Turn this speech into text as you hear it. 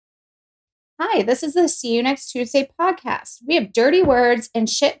Hi, this is the See You Next Tuesday podcast. We have dirty words and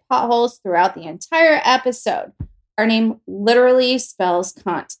shit potholes throughout the entire episode. Our name literally spells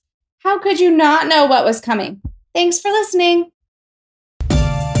cunt. How could you not know what was coming? Thanks for listening.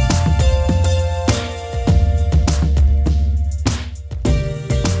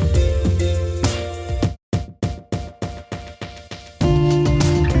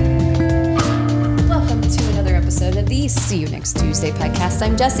 Welcome to another episode of the See You Next Tuesday podcast.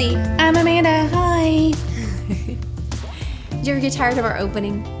 I'm Jessie. I'm Amanda. Hi. Did you ever get tired of our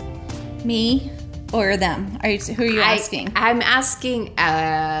opening? Me or them? Who are you asking? I'm asking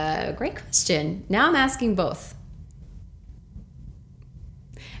a great question. Now I'm asking both.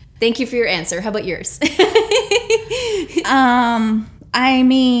 Thank you for your answer. How about yours? I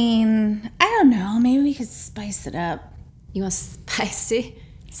mean, I don't know. Maybe we could spice it up. You want spicy?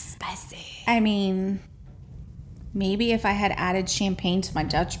 Spicy. I mean, maybe if I had added champagne to my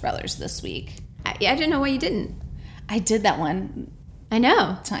Dutch Brothers this week. I didn't know why you didn't. I did that one I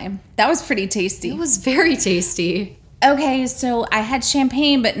know. time. That was pretty tasty. It was very tasty. Okay, so I had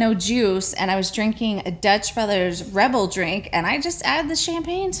champagne but no juice, and I was drinking a Dutch Brothers Rebel drink, and I just added the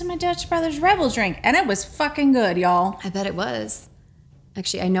champagne to my Dutch Brothers Rebel drink, and it was fucking good, y'all. I bet it was.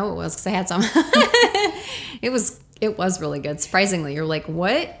 Actually, I know it was because I had some. It was really good. Surprisingly, you're like,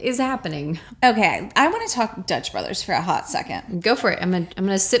 what is happening? Okay, I want to talk Dutch Brothers for a hot second. Go for it. I'm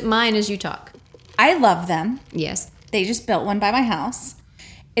gonna sip mine as you talk. I love them. Yes. They just built one by my house.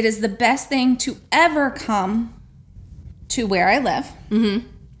 It is the best thing to ever come to where I live. Mm-hmm.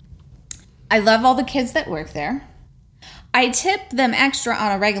 I love all the kids that work there. I tip them extra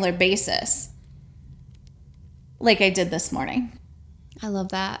on a regular basis, like I did this morning. I love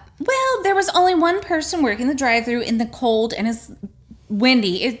that. Well, there was only one person working the drive-thru in the cold, and it's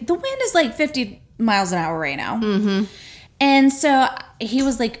windy. The wind is like 50 miles an hour right now. Mm-hmm. And so he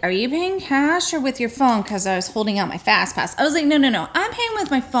was like, are you paying cash or with your phone? Because I was holding out my Fast Pass. I was like, no. I'm paying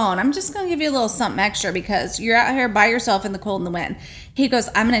with my phone. I'm just going to give you a little something extra because you're out here by yourself in the cold and the wind. He goes,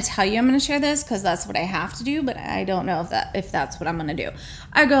 I'm going to tell you I'm going to share this because that's what I have to do, but I don't know if that's what I'm going to do.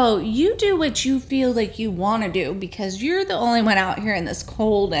 I go, you do what you feel like you want to do because you're the only one out here in this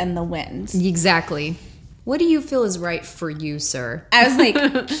cold and the wind. Exactly. What do you feel is right for you, sir? I was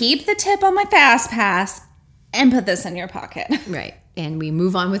like, keep the tip on my Fast Pass and put this in your pocket. Right. And we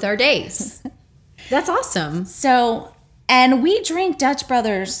move on with our days. That's awesome. So, and we drink Dutch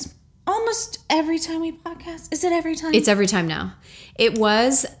Brothers almost every time we podcast. Is it every time? It's every time now. It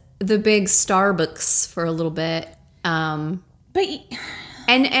was the big Starbucks for a little bit. But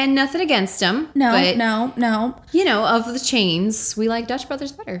and nothing against them. no. You know, of the chains, we like Dutch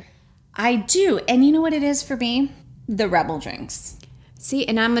Brothers better. I do. And you know what it is for me? The Rebel drinks. See,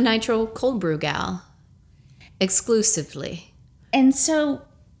 and I'm a nitro cold brew gal. Exclusively. And so,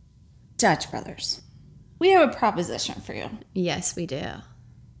 Dutch Brothers, we have a proposition for you. Yes, we do.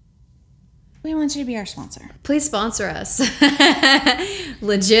 We want you to be our sponsor. Please sponsor us.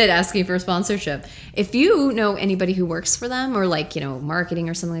 Legit asking for sponsorship. If you know anybody who works for them or like, you know, marketing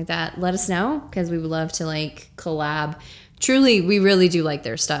or something like that, let us know because we would love to like collab. Truly, we really do like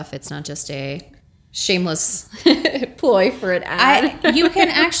their stuff. It's not just a shameless ploy for an ad. You can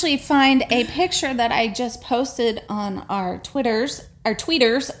actually find a picture that I just posted on our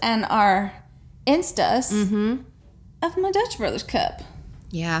tweeters and our Instas of my Dutch Brothers cup.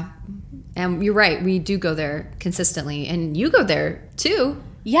 Yeah. And you're right. We do go there consistently. And you go there too.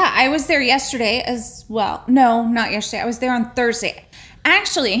 Yeah, I was there yesterday as well. No, not yesterday. I was there on Thursday.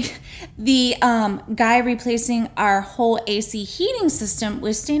 Actually, the guy replacing our whole AC heating system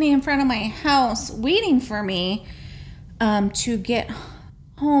was standing in front of my house waiting for me to get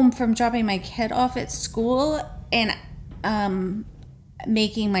home from dropping my kid off at school and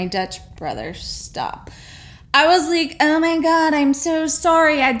making my Dutch Brothers stop. I was like, oh my God, I'm so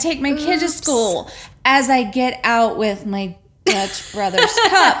sorry. I'd take my kid to school as I get out with my Dutch Brothers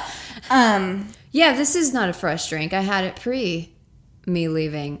cup. Yeah, this is not a fresh drink. I had it pre me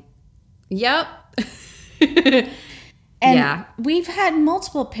leaving. Yep. And yeah. We've had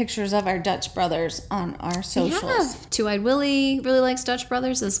multiple pictures of our Dutch Brothers on our socials. We have. Two-Eyed Willie really likes Dutch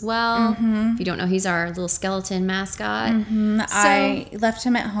Brothers as well. Mm-hmm. If you don't know, he's our little skeleton mascot. Mm-hmm. So, I left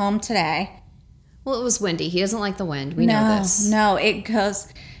him at home today. Well, it was windy. He doesn't like the wind. We know this. No, it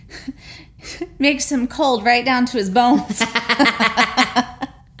goes... makes him cold right down to his bones.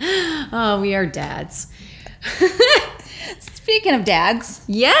 Oh, we are dads. Speaking of dads.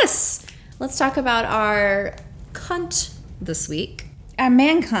 Yes. Let's talk about our cunt this week. Our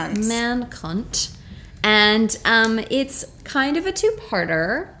man cunts. Man cunt. And it's kind of a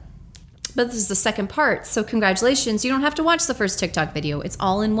two-parter. But this is the second part. So congratulations. You don't have to watch the first TikTok video. It's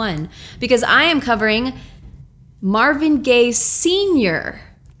all in one. Because I am covering Marvin Gaye Sr.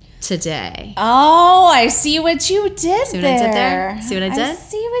 today. Oh, I see what you did See what there. I did there? See what I did? I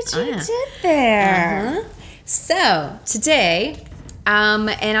see what you Oh, yeah. did there. Uh-huh. So today,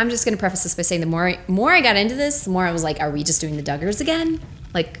 and I'm just going to preface this by saying the more I got into this, the more I was like, are we just doing the Duggars again?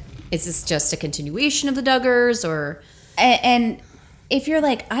 Like, is this just a continuation of the Duggars or... And if you're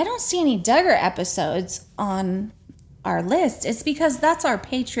like, I don't see any Duggar episodes on our list, it's because that's our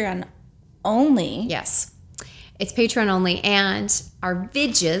Patreon only. Yes. It's Patreon only, and our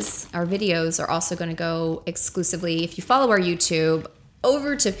videos are also going to go exclusively, if you follow our YouTube,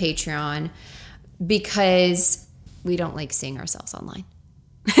 over to Patreon, because we don't like seeing ourselves online.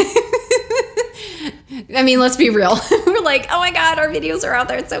 I mean, let's be real. We're like, oh my God, our videos are out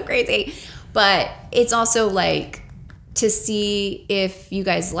there. It's so crazy. But it's also like to see if you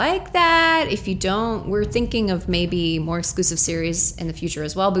guys like that. If you don't, we're thinking of maybe more exclusive series in the future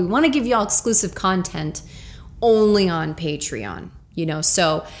as well. But we want to give y'all exclusive content only on Patreon,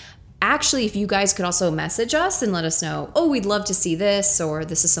 So actually, if you guys could also message us and let us know, oh, we'd love to see this, or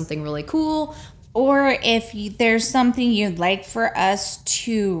this is something really cool. Or if there's something you'd like for us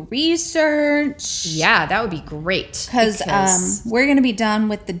to research. Yeah, that would be great. Because we're going to be done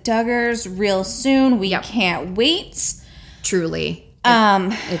with the Duggars real soon. We can't wait. Truly.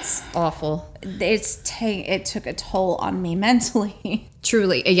 It's awful. It took a toll on me mentally.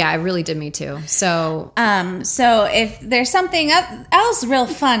 Truly. Yeah, it really did me too. So so if there's something else real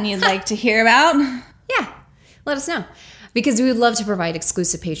fun you'd like to hear about, yeah, let us know. Because we would love to provide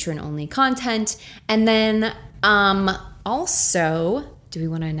exclusive Patreon-only content. And then also, do we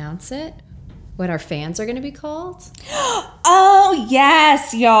want to announce it? What our fans are going to be called? Oh,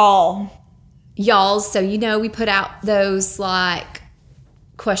 yes, y'all. So we put out those like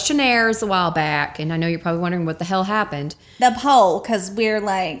questionnaires a while back. And I know you're probably wondering what the hell happened. The poll, because we're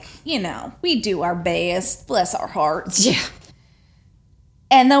like, we do our best. Bless our hearts. Yeah.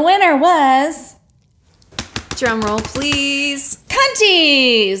 And the winner was... Drum roll, please.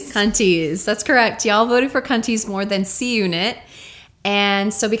 Cunties! Cunties. That's correct. Y'all voted for Cunties more than C Unit.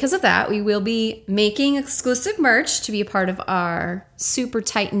 And so because of that, we will be making exclusive merch to be a part of our super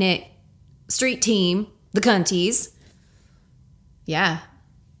tight-knit street team, the Cunties. Yeah.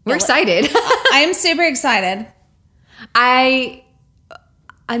 We're excited. I'm super excited.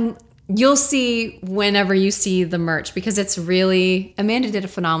 You'll see whenever you see the merch, because it's really... Amanda did a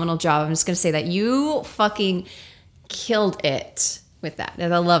phenomenal job. I'm just going to say that you fucking killed it with that.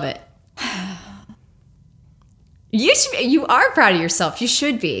 And I love it. You are proud of yourself. You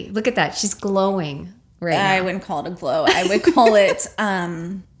should be. Look at that. She's glowing right now. I wouldn't call it a glow. I would call it, I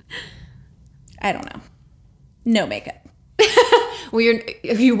don't know. No makeup. Well,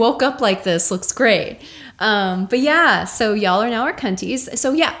 you woke up like this. Looks great. But yeah, so y'all are now our Cunties.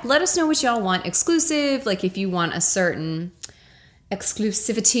 So yeah, let us know what y'all want exclusive. Like if you want a certain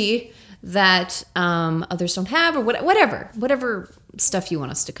exclusivity that others don't have, or whatever stuff you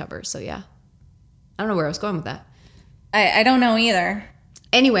want us to cover. So yeah, I don't know where I was going with that. I don't know either.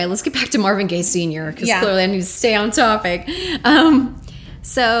 Anyway, let's get back to Marvin Gaye Sr. because clearly I need to stay on topic.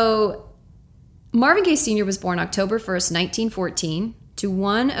 So Marvin Gaye Sr. was born October 1st, 1914, to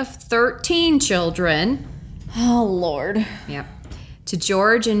one of 13 children. Oh, Lord. Yep. To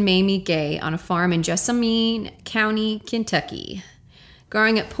George and Mamie Gaye on a farm in Jessamine County, Kentucky.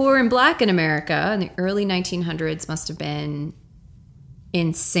 Growing up poor and black in America in the early 1900s must have been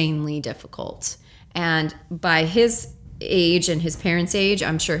insanely difficult. And by his age and his parents' age,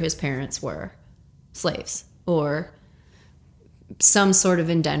 I'm sure his parents were slaves or some sort of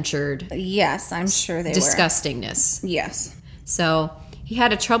indentured. Yes, I'm sure they disgustingness. were. Yes. So he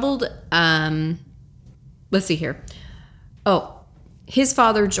had a troubled, let's see here. Oh, his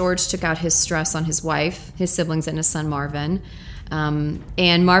father, George, took out his stress on his wife, his siblings, and his son, Marvin.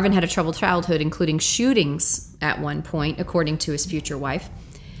 And Marvin had a troubled childhood, including shootings at one point, according to his future wife.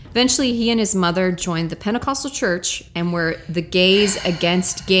 Eventually, he and his mother joined the Pentecostal church and were the gays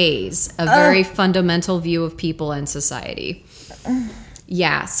against gays, a very fundamental view of people and society.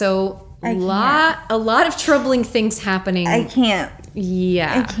 Yeah, so a lot of troubling things happening. I can't.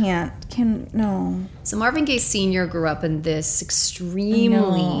 Yeah. I can't. No. So Marvin Gaye Sr. grew up in this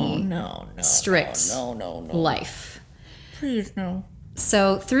extremely strict life. Please, no.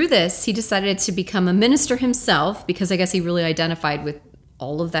 So through this, he decided to become a minister himself because I guess he really identified with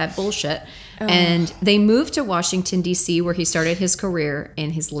all of that bullshit. Oh. And they moved to Washington, D.C., where he started his career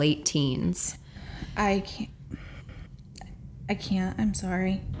in his late teens. I can't. I'm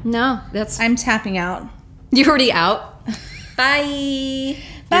sorry. No, I'm tapping out. You're already out? Bye.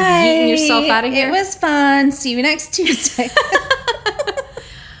 Bye. You're yeeting yourself out of here. It was fun. See you next Tuesday.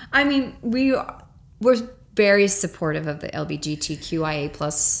 I mean, we're very supportive of the LGBTQIA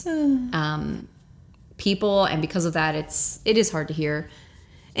plus people, and because of that, it is hard to hear.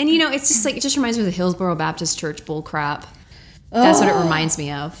 And it's just like, it just reminds me of the Hillsborough Baptist Church bull crap. That's what it reminds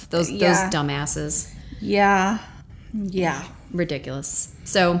me of. Those dumbasses. Yeah. Ridiculous.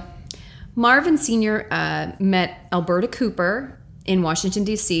 So Marvin Sr. Met Alberta Cooper in Washington,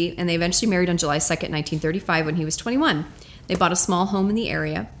 D.C., and they eventually married on July 2nd, 1935, when he was 21. They bought a small home in the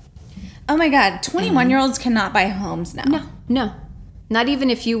area. Oh my God, 21-year-olds cannot buy homes now. No. Not even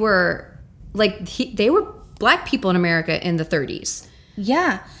if you were, they were black people in America in the 30s.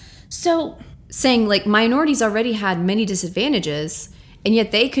 Yeah. So, saying, like, minorities already had many disadvantages, and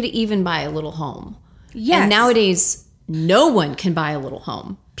yet they could even buy a little home. Yes. And nowadays, no one can buy a little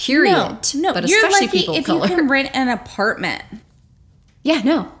home, period. No. But You're especially lucky people if of color. you can rent an apartment. Yeah,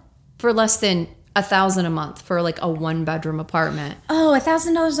 no. For less than $1,000 a month for, like, a one-bedroom apartment. Oh,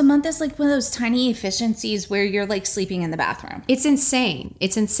 $1,000 a month is like one of those tiny efficiencies where you're, like, sleeping in the bathroom. It's insane.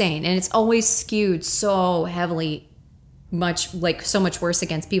 And it's always skewed so heavily, so much worse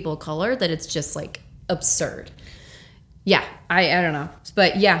against people of color that it's just, like, absurd. Yeah, I don't know.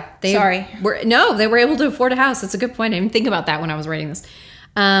 But yeah, they were able to afford a house. That's a good point. I didn't think about that when I was writing this.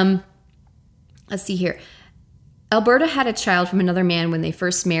 Let's see here. Alberta had a child from another man when they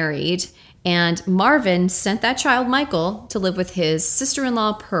first married, and Marvin sent that child, Michael, to live with his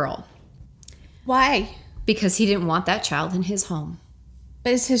sister-in-law, Pearl. Why? Because he didn't want that child in his home.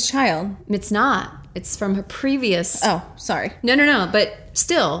 But it's his child. It's not. It's from her previous... Oh, sorry. No. But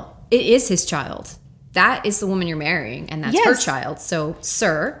still, it is his child. That is the woman you're marrying, and that's her child. So,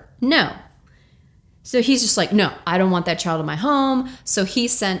 sir, no. So he's just like, no, I don't want that child in my home. So he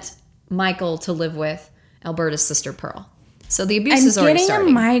sent Michael to live with Alberta's sister, Pearl. So the abuse is already starting.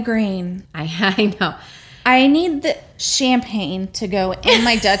 I'm getting a migraine. I know. I need the champagne to go in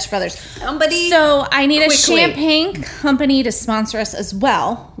my Dutch Brothers. So I need a champagne company to sponsor us as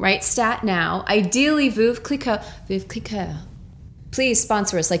well. Right, stat now. Ideally, Veuve Clicquot. Please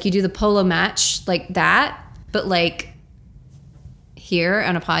sponsor us. Like you do the polo match like that, but like here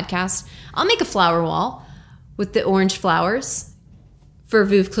on a podcast. I'll make a flower wall with the orange flowers for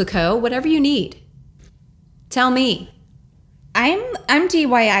Veuve Clicquot. Whatever you need. Tell me. I'm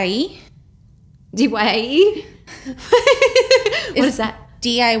DYIE. DYIE? What is that?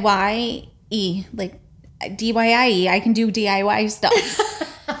 DIYE. Like DYIE. I can do DIY stuff.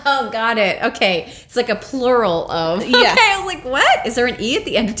 Oh, got it. Okay. It's like a plural of. Yeah. Okay, I was like, what? Is there an E at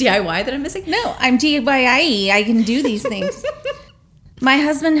the end of DIY that I'm missing? No, I'm DYIE. I can do these things. My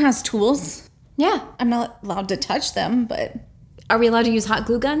husband has tools. Yeah. I'm not allowed to touch them, but. Are we allowed to use hot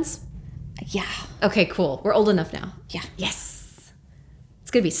glue guns? Yeah. Okay, cool. We're old enough now. Yeah. Yes.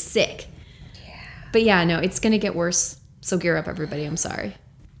 It's going to be sick. Yeah. But yeah, no, it's going to get worse. So gear up, everybody. I'm sorry.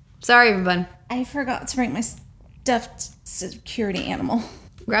 Sorry, everyone. I forgot to bring my stuffed security animal.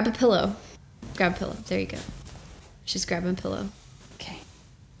 Grab a pillow. Grab a pillow. There you go. She's grabbing a pillow. Okay.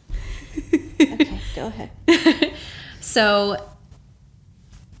 Okay, go ahead. So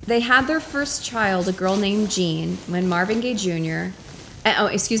they had their first child, a girl named Jean, when Marvin Gaye Jr. And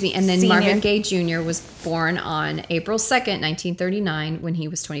then Senior. Marvin Gaye Jr. was born on April 2nd, 1939, when he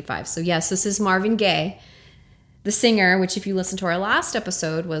was 25. So yes, this is Marvin Gaye, the singer, which if you listen to our last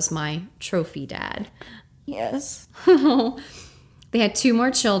episode was my trophy dad. Yes. They had 2 more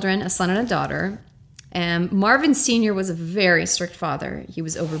children, a son and a daughter. And Marvin Sr. was a very strict father. He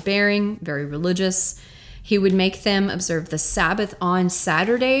was overbearing, very religious. He would make them observe the Sabbath on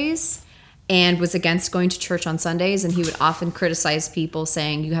Saturdays and was against going to church on Sundays. And he would often criticize people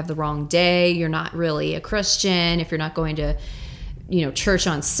saying, you have the wrong day. You're not really a Christian if you're not going to, church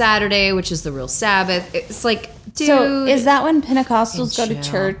on Saturday, which is the real Sabbath. It's like, dude. So is that when Pentecostals go to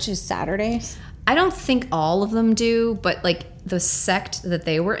church is Saturdays? I don't think all of them do, but like the sect that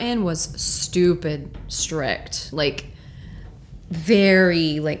they were in was stupid strict, like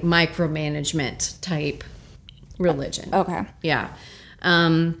very like micromanagement type religion. Okay. Yeah.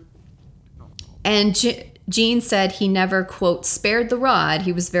 And Gene said he never, quote, spared the rod.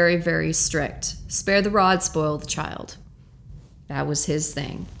 He was very, very strict. Spare the rod, spoil the child. That was his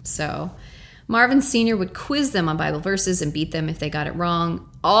thing. So Marvin Sr. would quiz them on Bible verses and beat them if they got it wrong.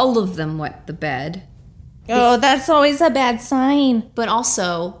 All of them wet the bed. Oh, that's always a bad sign. But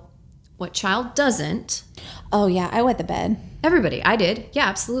also, what child doesn't? Oh, yeah, I wet the bed. Everybody. I did. Yeah,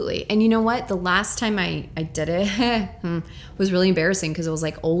 absolutely. And you know what? The last time I did it was really embarrassing because it was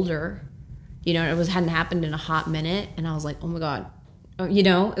like older. It hadn't happened in a hot minute. And I was like, oh my God.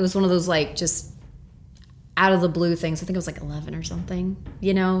 It was one of those like just, out of the blue things. I think it was like 11 or something,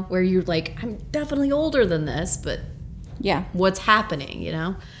 you know, where you're like, I'm definitely older than this, but Yeah. what's happening, you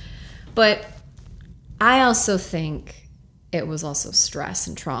know? But I also think it was also stress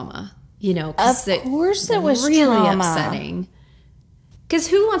and trauma, you know, Of course it was really trauma. upsetting. Because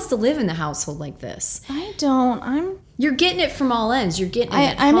who wants to live in a household like this? I don't. You're getting it from all ends. You're getting it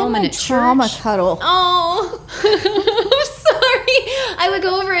at I'm home in and my at trauma church. cuddle. Oh, I'm sorry. I would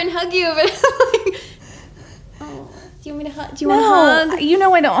go over and hug you, but like, oh, do you want me to hug? Do you want to hug? You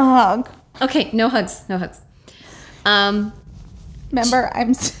know I don't hug. Okay, no hugs. No hugs. Remember,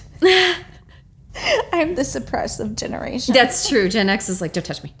 I'm the suppressive generation. That's true. Gen X is like, don't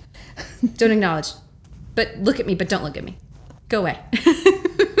touch me. Don't acknowledge. But look at me, but don't look at me. Go away.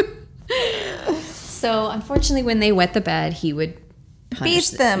 So, unfortunately, when they wet the bed, he would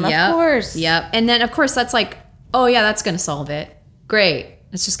punish Beat them, of course. Yep. And then, of course, that's like, oh, yeah, that's going to solve it. Great.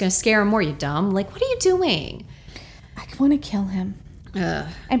 It's just going to scare him more, you dumb. Like, what are you doing? I want to kill him.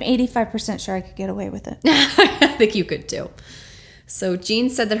 I'm 85% sure I could get away with it. I think you could too. So Jean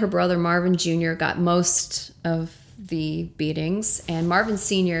said that her brother Marvin Jr. got most of the beatings, and Marvin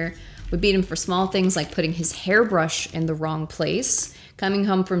Sr. would beat him for small things like putting his hairbrush in the wrong place, coming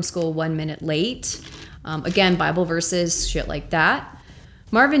home from school 1 minute late, again, Bible verses, shit like that.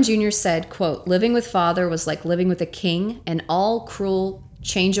 Marvin Jr. said, quote, living with father was like living with a king, an all cruel,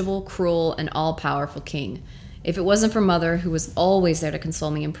 changeable, cruel, and all-powerful king. If it wasn't for mother, who was always there to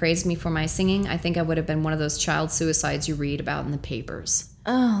console me and praise me for my singing, I think I would have been one of those child suicides you read about in the papers.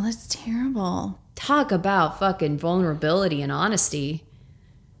 Oh, that's terrible. Talk about fucking vulnerability and honesty.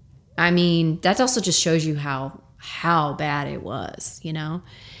 I mean, that also just shows you how bad it was, you know?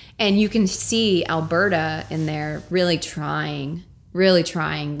 And you can see Alberta in there really trying,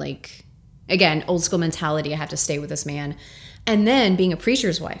 like, again, old school mentality, I have to stay with this man. And then being a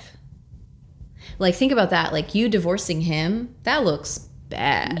preacher's wife. Like, think about that. Like, you divorcing him, that looks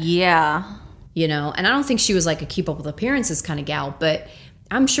bad. Yeah. You know? And I don't think she was like a keep up with appearances kind of gal, but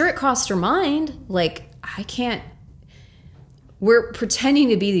I'm sure it crossed her mind. Like, we're pretending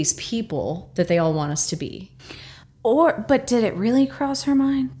to be these people that they all want us to be. But did it really cross her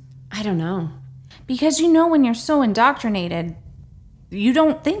mind? I don't know. Because when you're so indoctrinated, you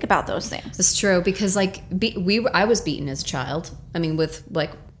don't think about those things. It's true, because like I was beaten as a child. I mean, with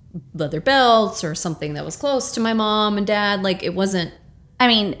like leather belts or something that was close to my mom and dad. Like, it wasn't. I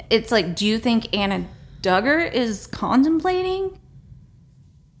mean, it's like, do you think Anna Duggar is contemplating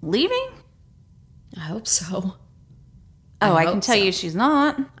leaving? I hope so. Oh, I can tell you she's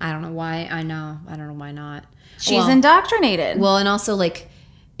not. I don't know why. I don't know why not. She's indoctrinated. Well, and also, like,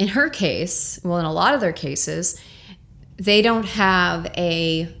 in her case, well, in a lot of their cases, they don't have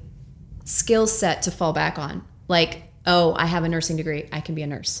a skill set to fall back on. Like, oh, I have a nursing degree, I can be a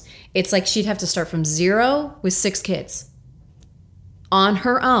nurse. It's like she'd have to start from 0 with 6 kids on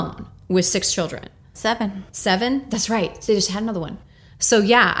her own with 6 children. 7. 7? That's right. They just had another one. So,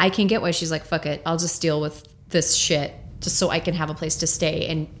 yeah, I can get why she's like, fuck it. I'll just deal with this shit just so I can have a place to stay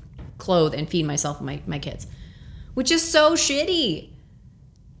and clothe and feed myself and my kids. Which is so shitty.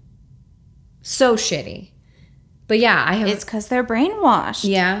 So shitty. But yeah, It's because they're brainwashed.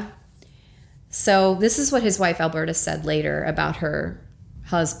 Yeah. So this is what his wife Alberta said later about her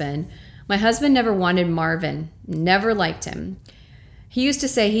husband. My husband never wanted Marvin, never liked him. He used to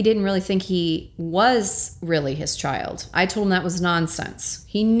say he didn't really think he was really his child. I told him that was nonsense.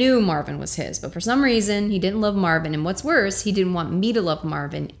 He knew Marvin was his, but for some reason he didn't love Marvin, and what's worse, he didn't want me to love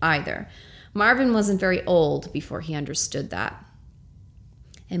Marvin either. Marvin wasn't very old before he understood that.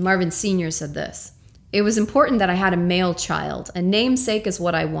 And Marvin Sr. said this: it was important that I had a male child. A namesake is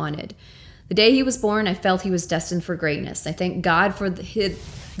what I wanted. The day he was born, I felt he was destined for greatness. I thank God for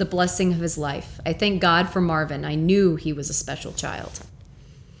the blessing of his life. I thank God for Marvin. I knew he was a special child.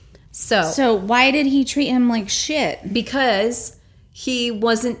 So why did he treat him like shit? Because he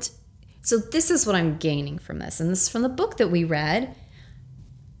wasn't... So this is what I'm gaining from this. And this is from the book that we read.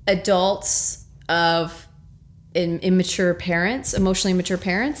 Adults of immature parents, emotionally immature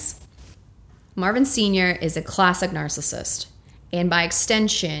parents. Marvin Sr. is a classic narcissist. And by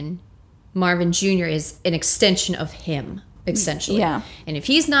extension, Marvin Jr. is an extension of him, essentially. Yeah. And if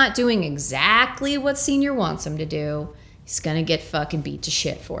he's not doing exactly what Sr. wants him to do, he's going to get fucking beat to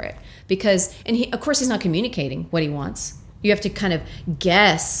shit for it. Because, and he, of course, he's not communicating what he wants. You have to kind of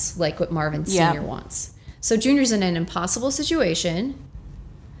guess, like, what Marvin Sr. wants. So Junior's in an impossible situation.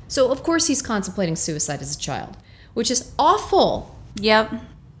 So, of course, he's contemplating suicide as a child, which is awful. Yep.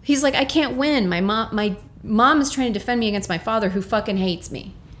 He's like, I can't win. My mom is trying to defend me against my father, who fucking hates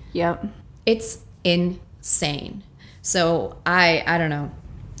me. Yep. It's insane. So I don't know.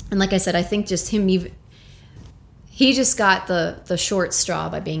 And like I said, I think just him even He just got the short straw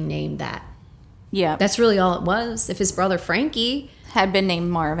by being named that. Yeah. That's really all it was. If his brother Frankie had been named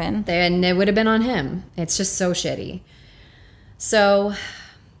Marvin, then it would have been on him. It's just so shitty. So,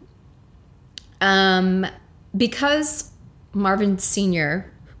 because Marvin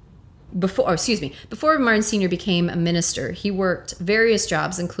Sr., before Marvin Sr. became a minister, he worked various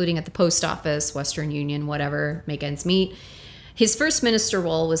jobs, including at the post office, Western Union, whatever, make ends meet. His first minister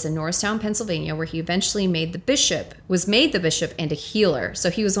role was in Norristown, Pennsylvania, where he eventually was made the bishop and a healer. So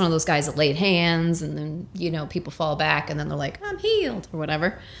he was one of those guys that laid hands, and then, people fall back, and then they're like, I'm healed, or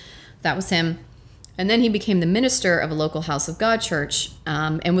whatever. That was him. And then he became the minister of a local House of God church,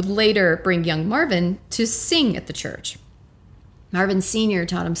 and would later bring young Marvin to sing at the church. Marvin Sr.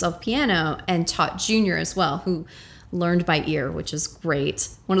 taught himself piano and taught Junior as well, who learned by ear, which is great.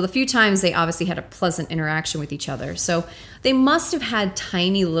 One of the few times they obviously had a pleasant interaction with each other. So they must have had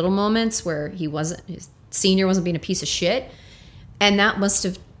tiny little moments where his Senior wasn't being a piece of shit. And that must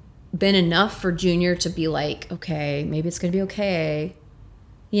have been enough for Junior to be like, okay, maybe it's going to be okay.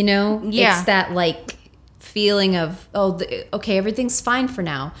 Yeah. It's that like feeling of, okay, everything's fine for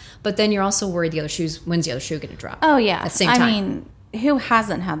now. But then you're also worried when's the other shoe going to drop? Oh, yeah. At the same time. I mean, who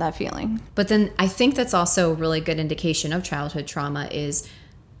hasn't had that feeling? But then I think that's also a really good indication of childhood trauma is,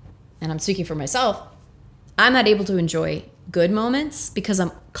 and I'm speaking for myself, I'm not able to enjoy good moments because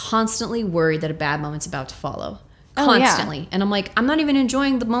I'm constantly worried that a bad moment's about to follow. Constantly. Oh, yeah. And I'm like, I'm not even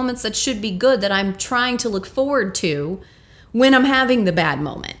enjoying the moments that should be good that I'm trying to look forward to when I'm having the bad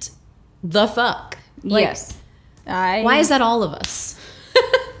moment. The fuck? Like, yes. Why is that all of us?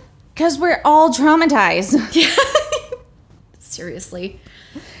 Because we're all traumatized. Yeah. Seriously.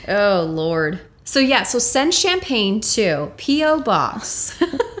 Oh, Lord. So send champagne to P.O. Box.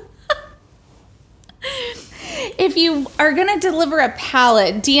 If you are going to deliver a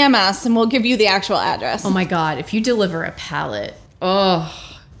pallet, DM us and we'll give you the actual address. Oh, my God. If you deliver a pallet, that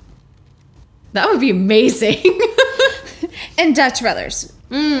would be amazing. And Dutch Brothers.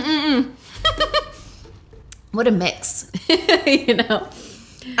 What a mix.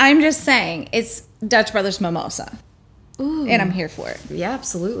 I'm just saying, it's Dutch Brothers Mimosa. Ooh. And I'm here for it. Yeah,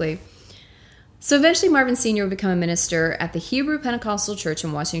 absolutely. So eventually Marvin Sr. would become a minister at the Hebrew Pentecostal Church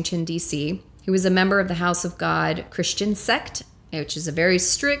in Washington, D.C. He was a member of the House of God Christian sect, which is a very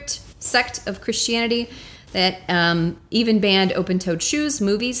strict sect of Christianity that even banned open-toed shoes,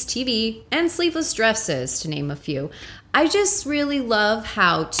 movies, TV, and sleeveless dresses, to name a few. I just really love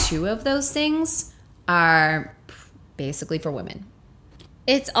how two of those things are basically for women.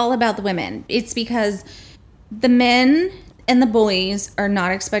 It's all about the women. It's because the men and the boys are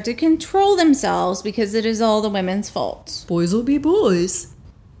not expected to control themselves because it is all the women's fault. Boys will be boys.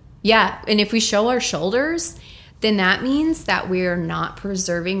 Yeah, and if we show our shoulders, then that means that we're not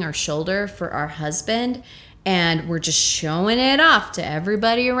preserving our shoulder for our husband, and we're just showing it off to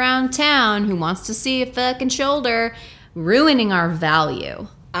everybody around town who wants to see a fucking shoulder, ruining our value.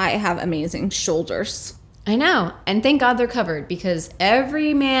 I have amazing shoulders. I know, and thank God they're covered because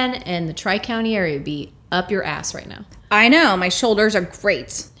every man in the Tri-County area would be up your ass right now. I know, my shoulders are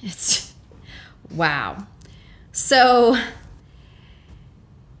great. Wow. So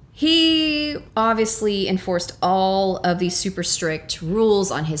he obviously enforced all of these super strict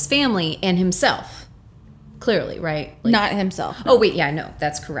rules on his family and himself. Clearly, right? Not himself. No. Oh, wait, yeah, no,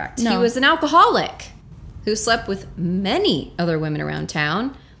 that's correct. No. He was an alcoholic who slept with many other women around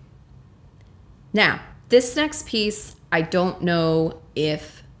town. Now, this next piece, I don't know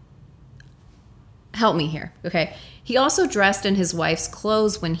if... Help me here, okay? He also dressed in his wife's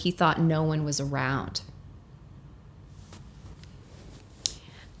clothes when he thought no one was around.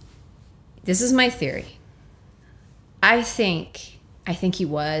 This is my theory. I think he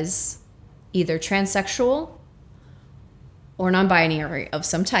was either transsexual or non-binary of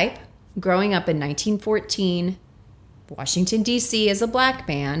some type, growing up in 1914, Washington, D.C. as a black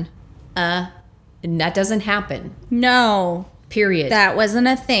man. And that doesn't happen. No. Period. That wasn't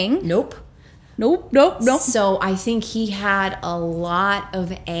a thing. Nope. Nope. So I think he had a lot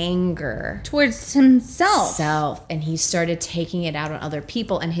of anger towards himself. And he started taking it out on other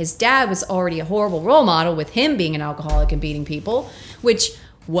people. And his dad was already a horrible role model with him being an alcoholic and beating people, which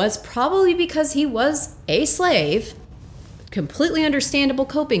was probably because he was a slave. Completely understandable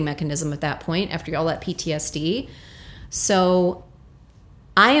coping mechanism at that point after all that PTSD. So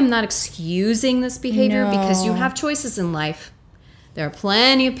I am not excusing this behavior because you have choices in life. There are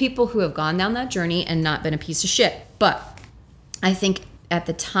plenty of people who have gone down that journey and not been a piece of shit. But I think at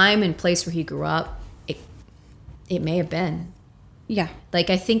the time and place where he grew up, it may have been. Yeah. Like,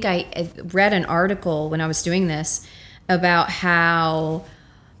 I think I read an article when I was doing this about how,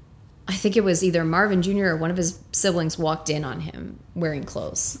 I think it was either Marvin Jr. or one of his siblings walked in on him wearing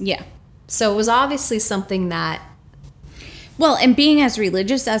clothes. Yeah. So it was obviously something that... Well, and being as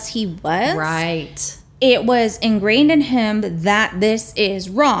religious as he was... Right. It was ingrained in him that this is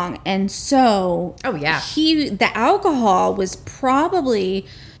wrong. And so... Oh, yeah. The alcohol was probably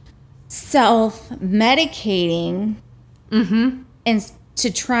self-medicating and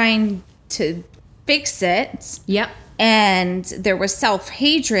to trying to fix it. Yep. And there was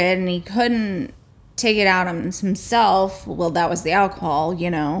self-hatred and he couldn't take it out on himself. Well, that was the alcohol,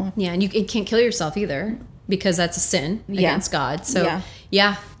 you know. Yeah, and you can't kill yourself either because that's a sin against God. So,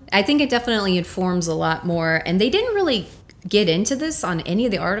 yeah, I think it definitely informs a lot more. And they didn't really get into this on any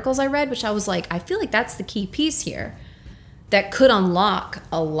of the articles I read, which I was like, I feel like that's the key piece here that could unlock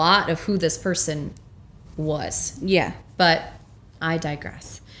a lot of who this person was. Yeah. But I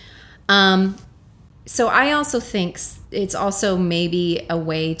digress. So I also think it's also maybe a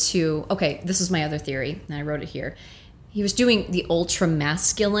way to... Okay, this is my other theory, and I wrote it here. He was doing the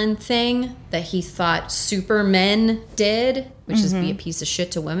ultra-masculine thing that he thought supermen did, which is be a piece of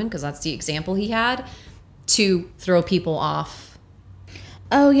shit to women, because that's the example he had, to throw people off.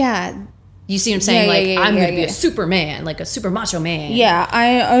 Oh, yeah. You see what I'm saying? I'm going to be a superman, like a super macho man. Yeah,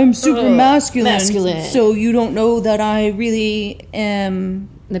 I'm super masculine. So you don't know that I really am...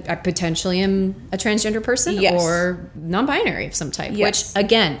 I potentially am a transgender person or non-binary of some type, which,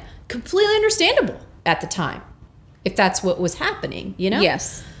 again, completely understandable at the time, if that's what was happening, you know?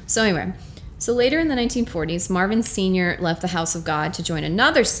 Yes. So anyway, so later in the 1940s, Marvin Sr. left the House of God to join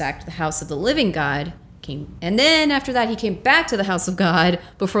another sect, the House of the Living God, and then after that, he came back to the House of God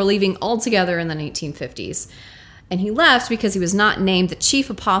before leaving altogether in the 1950s. And he left because he was not named the chief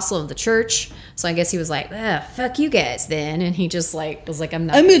apostle of the church. So I guess he was like, fuck you guys then. And he just like was like, I'm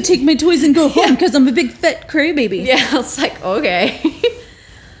going to take my toys and go home because I'm a big fat crybaby. Yeah, I was like, okay.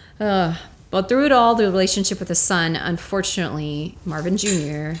 But through it all, the relationship with his son, unfortunately, Marvin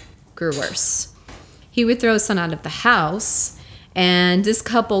Jr., grew worse. He would throw his son out of the house. And this,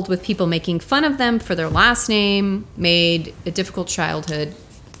 coupled with people making fun of them for their last name, made a difficult childhood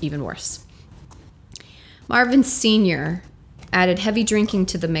even worse. Marvin Sr. added heavy drinking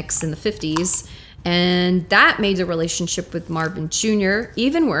to the mix in the 50s, and that made the relationship with Marvin Jr.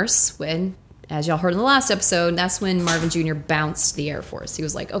 even worse when, as y'all heard in the last episode, that's when Marvin Jr. bounced the Air Force. He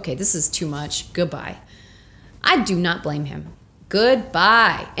was like, okay, this is too much. Goodbye. I do not blame him.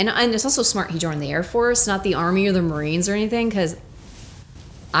 Goodbye. And it's also smart he joined the Air Force, not the Army or the Marines or anything, because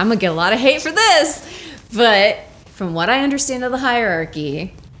I'm going to get a lot of hate for this. But from what I understand of the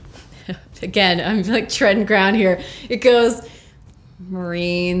hierarchy... Again, I'm like treading ground here. It goes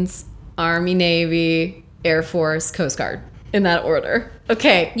Marines, Army, Navy, Air Force, Coast Guard in that order.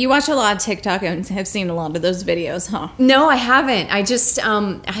 Okay. You watch a lot of TikTok and have seen a lot of those videos, huh? No, I haven't. I just,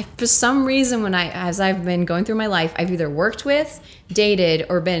 for some reason, as I've been going through my life, I've either worked with, dated,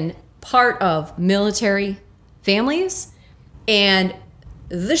 or been part of military families, and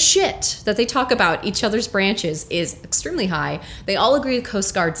the shit that they talk about each other's branches is extremely high. They all agree the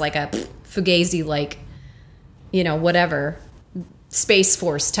Coast Guard's like a fugazi, like, you know, whatever, Space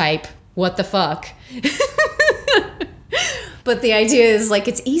Force type, what the fuck. But the idea is, like,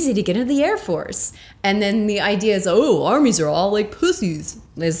 it's easy to get into the Air Force. And then the idea is, oh, armies are all like pussies.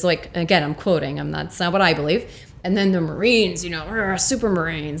 It's like, again, I'm quoting, that's not what I believe. And then the Marines, you know, super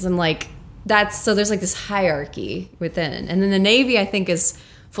Marines. And like, so there's like this hierarchy within. And then the Navy, I think, is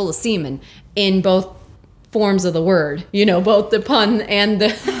full of seamen in both forms of the word, you know, both the pun and the,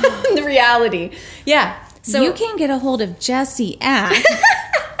 the reality. Yeah. So you can get a hold of Jesse at...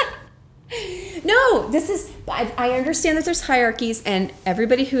 No, I understand that there's hierarchies, and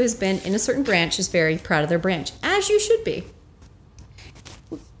everybody who has been in a certain branch is very proud of their branch, as you should be.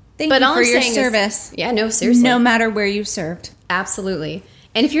 Thank you for your service. Yeah, no, seriously. No matter where you served. Absolutely.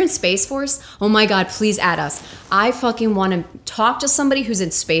 And if you're in Space Force, oh my God, please add us. I fucking want to talk to somebody who's in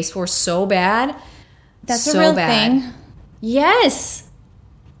Space Force so bad. That's so a real thing. Yes.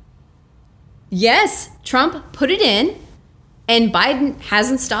 Yes. Trump put it in. And Biden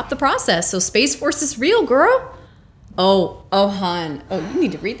hasn't stopped the process. So Space Force is real, girl. Oh, hon. Oh, you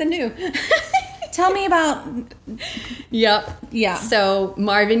need to read the new. Tell me about... Yep. Yeah. So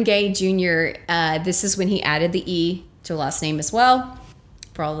Marvin Gaye Jr., this is when he added the E to a last name as well,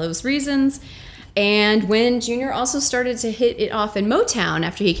 for all those reasons. And when Jr. also started to hit it off in Motown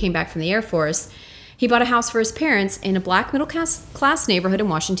after he came back from the Air Force, he bought a house for his parents in a black middle-class neighborhood in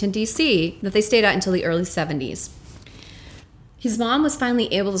Washington, D.C. that they stayed at until the early 70s. His mom was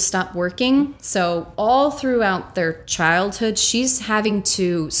finally able to stop working, so all throughout their childhood, she's having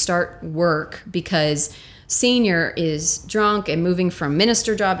to start work because Senior is drunk and moving from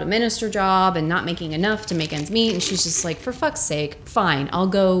minister job to minister job and not making enough to make ends meet. And she's just like, for fuck's sake, fine, I'll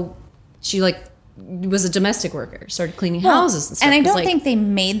go. She like was a domestic worker, started cleaning houses and stuff. And I don't like, think they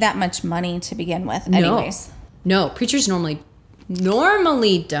made that much money to begin with anyways. No, preachers normally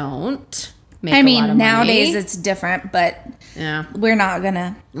don't make I a mean, lot of nowadays money. it's different, but Yeah. we're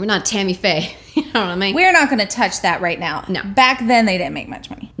not Tammy Faye. You know what I mean? we're not gonna touch that right now. No. Back then they didn't make much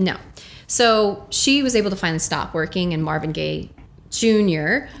money. No. So she was able to finally stop working, and Marvin Gaye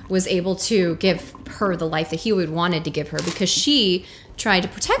Jr. was able to give her the life that he would wanted to give her because she tried to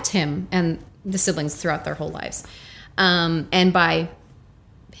protect him and the siblings throughout their whole lives. And by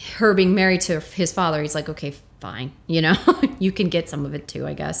her being married to his father, he's like, okay, fine, you know, you can get some of it too,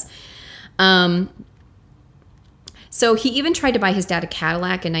 I guess. So he even tried to buy his dad a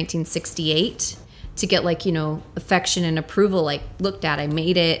Cadillac in 1968 to get, like, you know, affection and approval. Like, look, Dad, I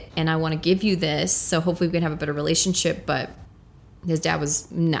made it and I want to give you this. So hopefully we can have a better relationship. But his dad was,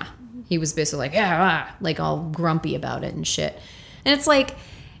 nah. He was basically like, yeah, like all grumpy about it and shit. And it's like,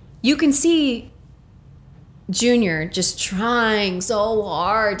 you can see Junior just trying so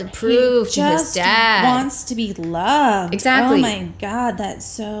hard to prove to his dad. Wants to be loved. Exactly. Oh my God, that's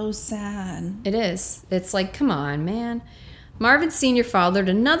so sad. It is. It's like, come on, man. Marvin Sr. fathered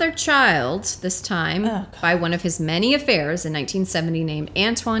another child, this time by one of his many affairs in 1970 named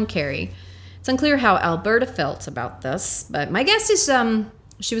Antoine Carey. It's unclear how Alberta felt about this, but my guess is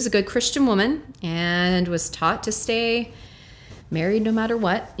she was a good Christian woman and was taught to stay married no matter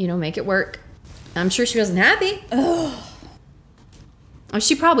what, you know, make it work. I'm sure she wasn't happy.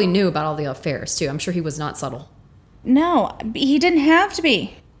 She probably knew about all the affairs, too. I'm sure he was not subtle. No, he didn't have to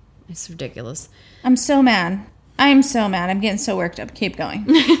be. It's ridiculous. I'm so mad. I'm so mad. I'm getting so worked up. Keep going.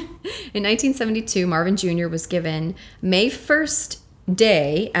 In 1972, Marvin Jr. was given May 1st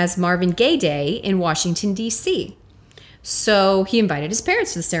Day as Marvin Gaye Day in Washington, D.C. So he invited his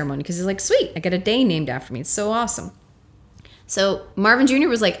parents to the ceremony because he's like, sweet, I got a day named after me. It's so awesome. So Marvin Jr.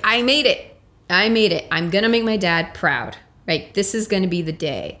 was like, I made it. I'm going to make my dad proud. Right? This is going to be the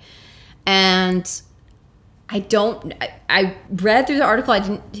day. And I read through the article. I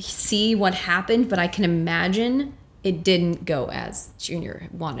didn't see what happened, but I can imagine it didn't go as Junior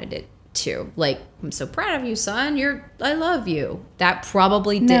wanted it to. Like, I'm so proud of you, son. I love you. That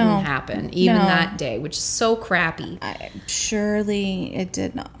probably didn't happen even that day, which is so crappy. Surely it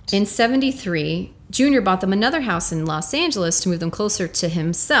did not. In 73, Junior bought them another house in Los Angeles to move them closer to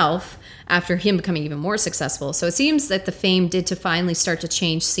himself after him becoming even more successful. So it seems that the fame did to finally start to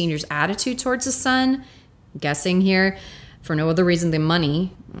change Senior's attitude towards his son. Guessing here, for no other reason than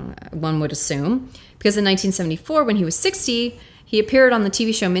money, one would assume. Because in 1974, when he was 60, he appeared on the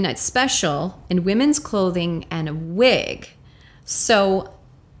TV show Midnight Special in women's clothing and a wig. So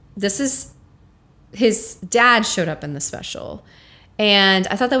this is, his dad showed up in the special. And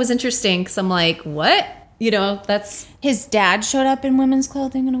I thought that was interesting because I'm like, what? You know, that's... His dad showed up in women's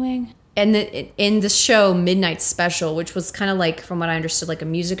clothing and a wig? And in the show Midnight Special, which was kind of like, from what I understood, like a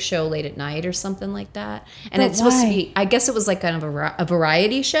music show late at night or something like that. And it's supposed to be, I guess it was like kind of a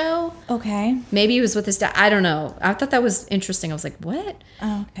variety show. Okay. Maybe he was with his dad. I don't know. I thought that was interesting. I was like, what?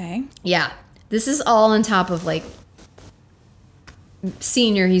 Okay. Yeah. This is all on top of like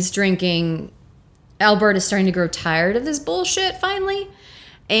Senior. He's drinking. Alberta's starting to grow tired of this bullshit finally.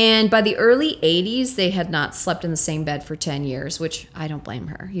 And by the early 80s, they had not slept in the same bed for 10 years, which I don't blame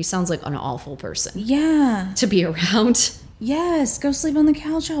her. He sounds like an awful person. Yeah. To be around. Yes, go sleep on the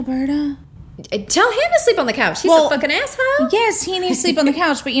couch, Alberta. Tell him to sleep on the couch. He's a fucking asshole. Yes, he needs to sleep on the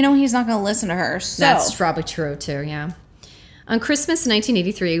couch, but he's not going to listen to her. So. That's probably true, too, yeah. On Christmas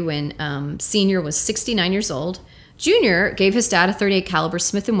 1983, when Senior was 69 years old, Junior gave his dad a .38 caliber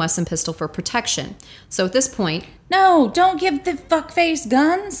Smith & Wesson pistol for protection. So at this point... No, don't give the fuckface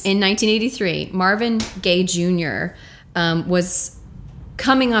guns. In 1983, Marvin Gaye Jr. Was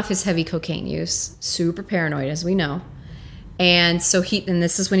coming off his heavy cocaine use. Super paranoid, as we know. And so and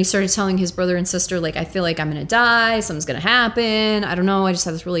this is when he started telling his brother and sister, like, I feel like I'm going to die. Something's going to happen. I don't know. I just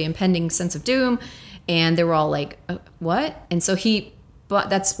have this really impending sense of doom. And they were all like, what? And so but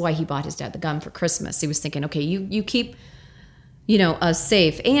that's why he bought his dad the gun for Christmas. He was thinking, okay, you keep, us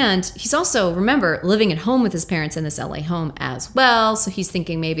safe. And he's also, remember, living at home with his parents in this LA home as well. So he's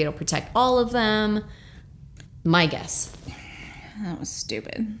thinking maybe it'll protect all of them. My guess. That was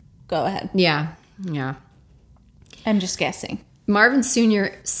stupid. Go ahead. Yeah. I'm just guessing. Marvin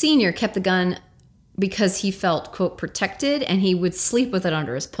Sr. kept the gun because he felt, quote, protected, and he would sleep with it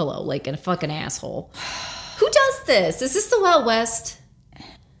under his pillow like a fucking asshole. Who does this? Is this the Wild West?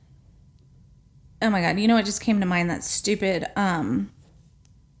 Oh my God, you know what just came to mind? That stupid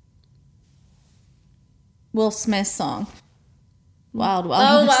Will Smith song. Wild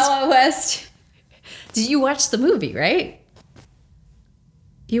Wild Oh, West. Wild Wild West. Did you watch the movie, right?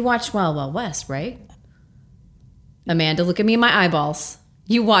 You watched Wild Wild West, right? Amanda, look at me in my eyeballs.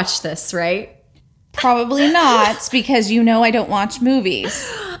 You watched this, right? Probably not, because you know I don't watch movies.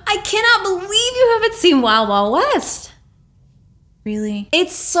 I cannot believe you haven't seen Wild Wild West. Really?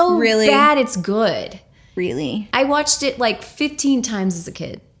 It's so Really? bad, it's good. Really? I watched it like 15 times as a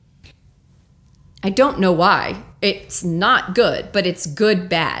kid. I don't know why. It's not good, but it's good,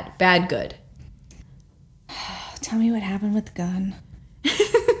 bad. Bad, good. Tell me what happened with the gun.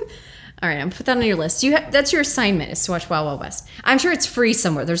 All right, I'm going to put that on your list. That's your assignment, is to watch Wild Wild West. I'm sure it's free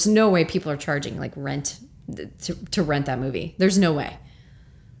somewhere. There's no way people are charging like rent to rent that movie. There's no way.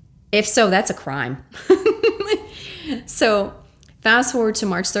 If so, that's a crime. So fast forward to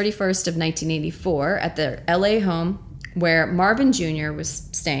March 31st of 1984 at the LA home where Marvin Jr. was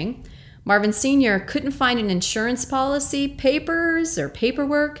staying. Marvin Sr. couldn't find an insurance policy, papers, or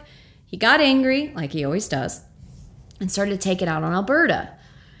paperwork. He got angry, like he always does, and started to take it out on Alberta.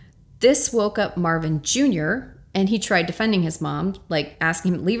 This woke up Marvin Jr., and he tried defending his mom, like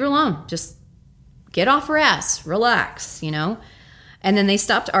asking him, leave her alone, just get off her ass, relax, you know? And then they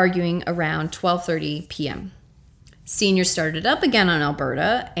stopped arguing around 12:30 p.m. Senior started up again on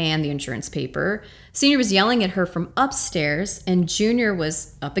Alberta and the insurance paper. Senior was yelling at her from upstairs, and Junior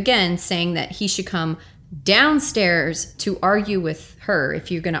was up again saying that he should come downstairs to argue with her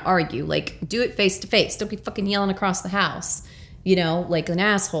if you're going to argue. Like, do it face to face. Don't be fucking yelling across the house, you know, like an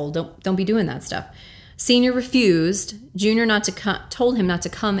asshole. Don't be doing that stuff. Senior refused. Junior told him not to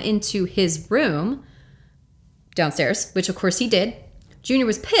come into his room downstairs, which of course he did. Junior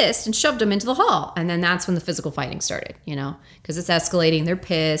was pissed and shoved him into the hall. And then that's when the physical fighting started, you know, because it's escalating. They're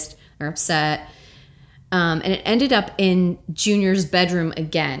pissed, they're upset. And it ended up in Junior's bedroom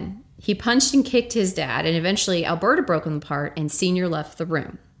again. He punched and kicked his dad, and eventually Alberta broke him apart and Senior left the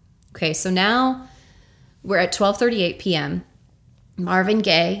room. Okay, so now we're at 12:38 p.m. Marvin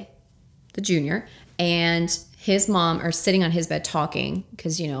Gaye, the junior, and his mom are sitting on his bed talking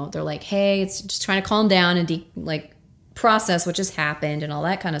because, you know, they're like, hey, it's just trying to calm down and process what just happened and all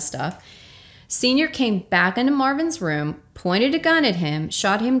that kind of stuff. Senior came back into Marvin's room, pointed a gun at him,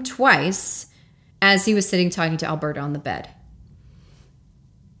 shot him twice as he was sitting talking to Alberta on the bed.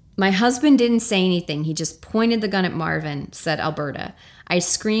 My husband didn't say anything. He just pointed the gun at Marvin, said Alberta. I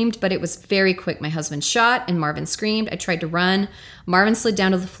screamed, but it was very quick. My husband shot and Marvin screamed. I tried to run. Marvin slid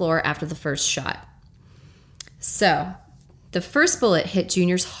down to the floor after the first shot. So, the first bullet hit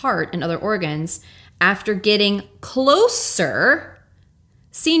Junior's heart and other organs. After getting closer,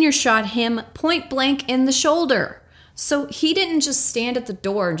 Senior shot him point blank in the shoulder. So he didn't just stand at the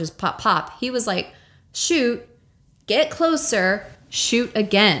door and just pop, pop. He was like, shoot, get closer, shoot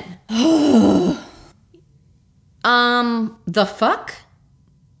again. The fuck?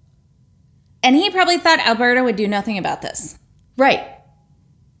 And he probably thought Alberta would do nothing about this. Right.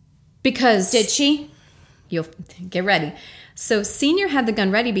 Because... Did she? You'll get ready. So Senior had the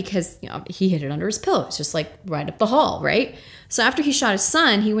gun ready because, you know, he hid it under his pillow. It's just like right up the hall, right? So after he shot his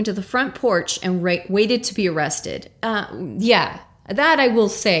son, he went to the front porch and waited to be arrested. Yeah, that I will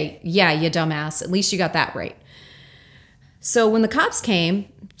say, yeah, you dumbass. At least you got that right. So when the cops came,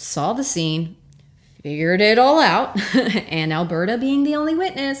 saw the scene, figured it all out, and Alberta being the only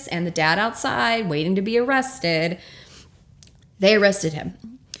witness and the dad outside waiting to be arrested, they arrested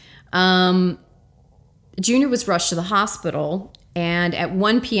him. Junior was rushed to the hospital, and at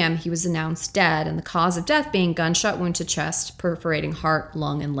 1 p.m. he was announced dead, and the cause of death being gunshot wound to chest, perforating heart,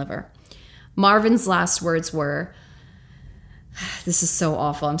 lung, and liver. Marvin's last words were, this is so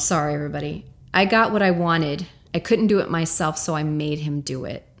awful, I'm sorry everybody. I got what I wanted. I couldn't do it myself, so I made him do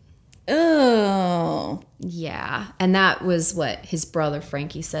it. Oh. Yeah, and that was what his brother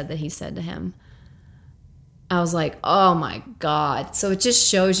Frankie said that he said to him. I was like, oh my God. So it just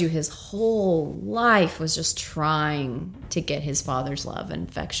shows you his whole life was just trying to get his father's love and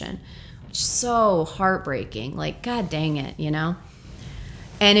affection. Which is so heartbreaking. Like, God dang it, you know?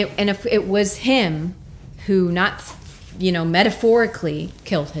 And if it was him who not, you know, metaphorically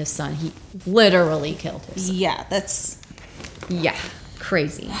killed his son, he literally killed his son. Yeah, that's... Yeah,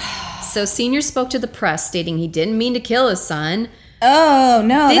 crazy. So Senior spoke to the press stating he didn't mean to kill his son. Oh,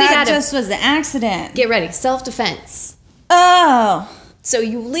 no, Did he that gotta- just was an accident. Get ready, self-defense. Oh. So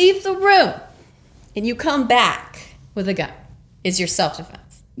you leave the room and you come back with a gun. It's your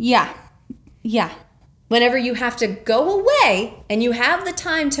self-defense. Yeah. Yeah. Whenever you have to go away and you have the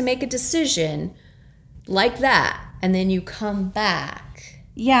time to make a decision like that, and then you come back.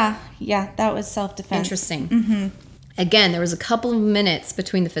 Yeah. Yeah, that was self-defense. Interesting. Mm-hmm. Again, there was a couple of minutes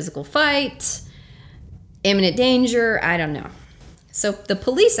between the physical fight. Imminent danger, I don't know. So the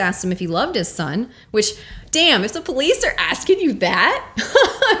police asked him if he loved his son, which, damn, if the police are asking you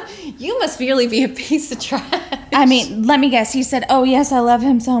that, you must really be a piece of trash. I mean, let me guess. He said, oh, yes, I love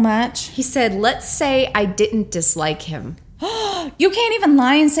him so much. He said, let's say I didn't dislike him. You can't even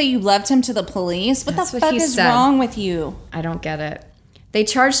lie and say you loved him to the police. What That's the what fuck he is said. wrong with you? I don't get it. They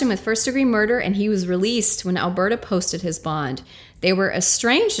charged him with first-degree murder, and he was released when Alberta posted his bond. They were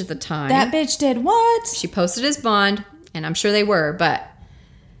estranged at the time. That bitch did what? She posted his bond, and I'm sure they were, but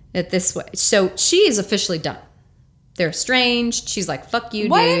at this way. So she is officially done. They're estranged. She's like, fuck you,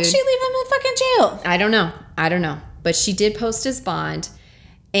 Why dude. didn't she leave him in fucking jail? I don't know. But she did post his bond.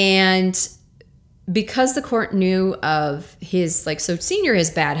 And because the court knew of his, like, so Senior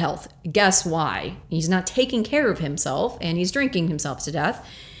has bad health. Guess why? He's not taking care of himself, and he's drinking himself to death.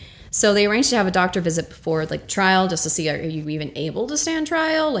 So they arranged to have a doctor visit before, like, trial, just to see, are you even able to stand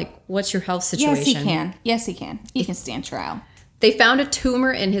trial? Like, what's your health situation? Yes, he can. Yes, he can. He can stand trial. They found a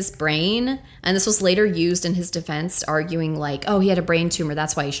tumor in his brain, and this was later used in his defense, arguing like, oh, he had a brain tumor,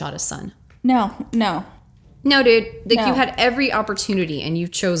 that's why he shot his son. No. No, dude. Like, No. you had every opportunity, and you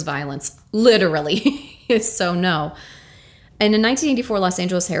chose violence. Literally. So, no. In a 1984 Los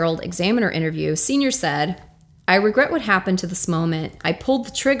Angeles Herald Examiner interview, Senior said, I regret what happened to this moment. I pulled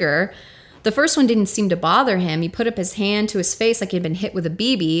the trigger. The first one didn't seem to bother him. He put up his hand to his face like he'd been hit with a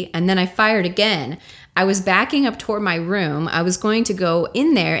BB, and then I fired again. I was backing up toward my room. I was going to go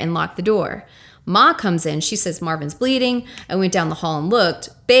in there and lock the door. Ma comes in. She says, Marvin's bleeding. I went down the hall and looked.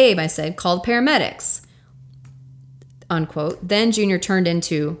 Babe, I said, called paramedics. Unquote. Then Junior turned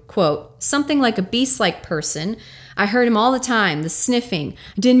into, quote, something like a beast-like person. I heard him all the time, the sniffing.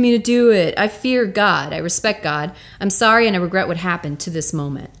 I didn't mean to do it. I fear God. I respect God. I'm sorry and I regret what happened to this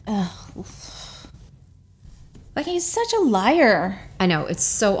moment. Like, he's such a liar. I know, it's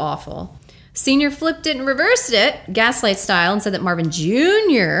so awful. Senior flipped it and reversed it, gaslight style, and said that Marvin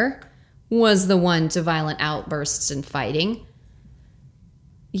Jr. was the one to violent outbursts and fighting.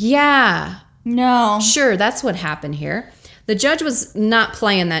 Yeah, No. sure, that's what happened here. The judge was not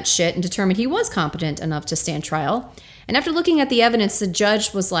playing that shit and determined he was competent enough to stand trial. And after looking at the evidence, the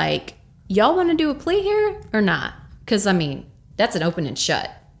judge was like, y'all want to do a plea here or not? Because, I mean, that's an open and shut.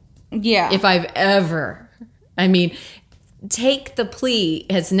 Yeah. If I've ever, I mean, take the plea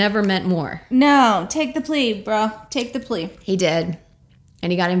has never meant more. No. Take the plea, bro. Take the plea. He did.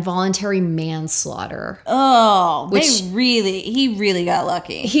 And he got involuntary manslaughter. Oh, Which- he really got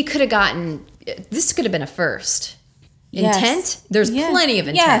lucky. He could have gotten, this could have been a first. Yes. Intent? There's Yeah. plenty of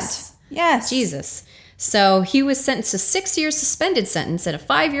intent. Yes. Yes. Jesus. So he was sentenced to 6 years suspended sentence and a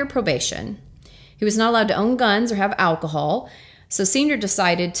 5-year probation. He was not allowed to own guns or have alcohol. So Senior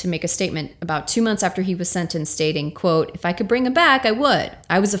decided to make a statement about 2 months after he was sentenced, stating, quote, if I could bring him back, I would.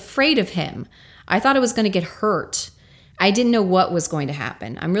 I was afraid of him. I thought I was going to get hurt. I didn't know what was going to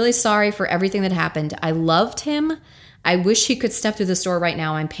happen. I'm really sorry for everything that happened. I loved him. I wish he could step through this door right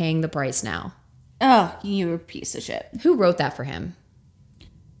now. I'm paying the price now. Oh, you're a piece of shit. Who wrote that for him?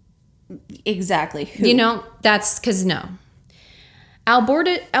 Exactly. Who? You know, that's because no.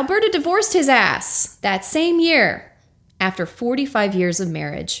 Alberta divorced his ass that same year after 45 years of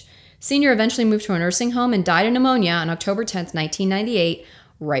marriage. Senior eventually moved to a nursing home and died of pneumonia on October 10th, 1998,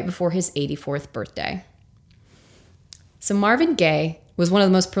 right before his 84th birthday. So Marvin Gaye was one of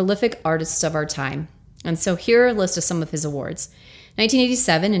the most prolific artists of our time. And so here are a list of some of his awards.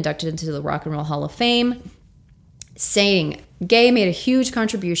 1987, inducted into the Rock and Roll Hall of Fame, saying Gaye made a huge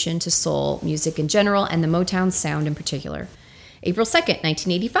contribution to soul music in general and the Motown sound in particular. April 2nd,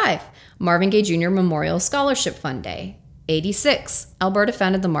 1985, Marvin Gaye Jr. Memorial Scholarship Fund Day. 86, Alberta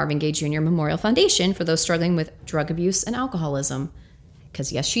founded the Marvin Gaye Jr. Memorial Foundation for those struggling with drug abuse and alcoholism.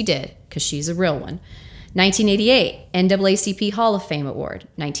 Because yes, she did, because she's a real one. 1988, NAACP Hall of Fame Award.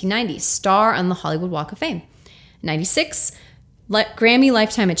 1990, star on the Hollywood Walk of Fame. 96, Grammy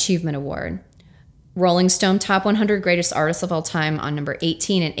Lifetime Achievement Award. Rolling Stone Top 100 Greatest Artists of All Time on number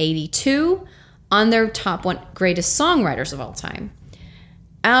 18 and 82 on their Top 1 Greatest Songwriters of All Time.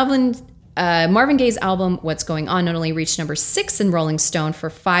 Marvin Gaye's album What's Going On not only reached number 6 in Rolling Stone for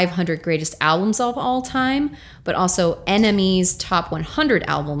 500 Greatest Albums of All Time, but also NME's Top 100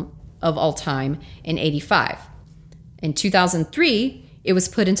 Album of All Time in 85. In 2003, it was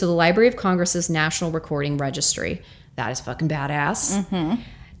put into the Library of Congress's National Recording Registry. That is fucking badass. Mm-hmm.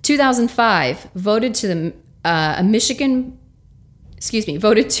 2005, voted to the Michigan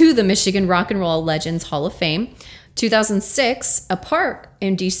Rock and Roll Legends Hall of Fame. 2006, a park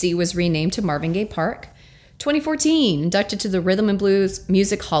in DC was renamed to Marvin Gaye Park. 2014, inducted to the Rhythm and Blues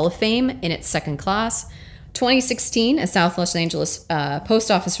Music Hall of Fame in its second class. 2016, a South Los Angeles post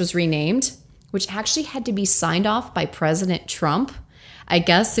office was renamed which actually had to be signed off by President Trump. I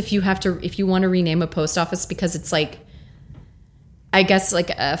guess if you want to rename a post office because it's like, I guess like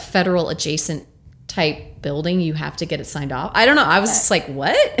a federal adjacent type building, you have to get it signed off. I don't know. I was just like,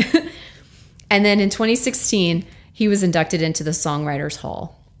 what? And then in 2016, he was inducted into the Songwriters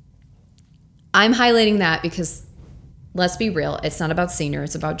Hall. I'm highlighting that because let's be real, it's not about senior,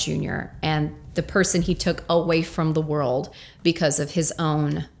 it's about junior. And the person he took away from the world because of his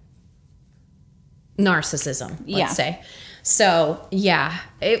own narcissism, let's say. So, yeah,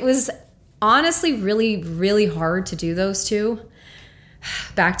 it was honestly really, really hard to do those two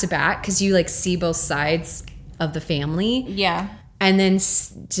back to back because you like see both sides of the family. Yeah. And then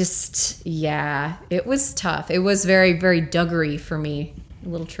just, yeah, it was tough. It was very, very Duggery for me. A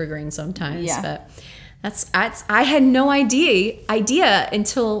little triggering sometimes. Yeah. But I had no idea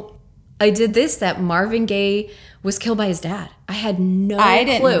until I did this that Marvin Gaye was killed by his dad. I had no clue. I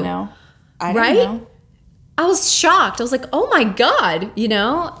didn't know. I was shocked. I was like, oh my God, you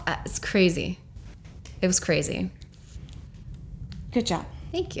know? It's crazy. It was crazy. Good job.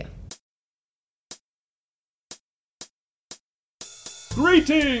 Thank you.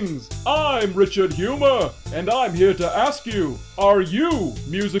 Greetings! I'm Richard Humor, and I'm here to ask you, are you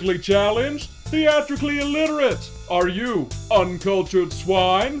musically challenged? Theatrically illiterate? Are you uncultured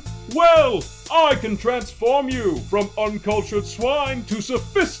swine? Well, I can transform you from uncultured swine to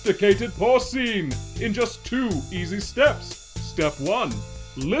sophisticated porcine in just 2 easy steps. Step 1.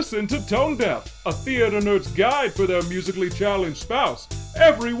 Listen to Tone Deaf, a theater nerd's guide for their musically challenged spouse,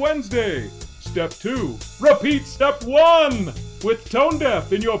 every Wednesday. Step 2. Repeat Step 1! With Tone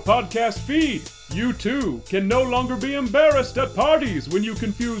Deaf in your podcast feed, you too can no longer be embarrassed at parties when you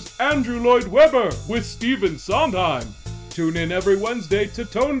confuse Andrew Lloyd Webber with Stephen Sondheim. Tune in every Wednesday to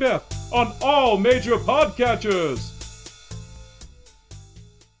Tone Deaf on all major podcatchers.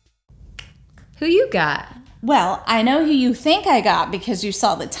 Who you got? Well, I know who you think I got because you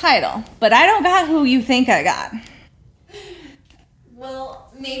saw the title, but I don't got who you think I got.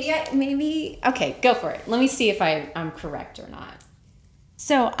 Well, maybe. Okay, go for it. Let me see if I'm correct or not.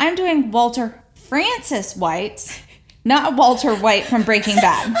 So I'm doing Walter Francis White, not Walter White from Breaking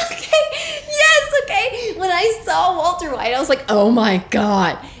Bad. Okay. Yes. Okay. When I saw Walter White, I was like, oh my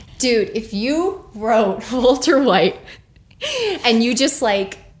God, dude! If you wrote Walter White and you just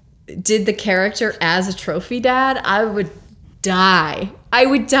like did the character as a trophy dad, I would die.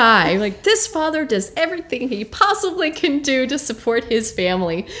 Like, this father does everything he possibly can do to support his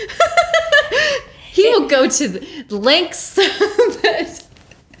family. He will go to the lengths that...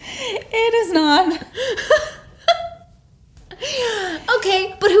 It is not.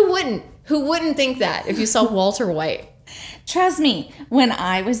 Okay, but who wouldn't? Who wouldn't think that if you saw Walter White? Trust me, when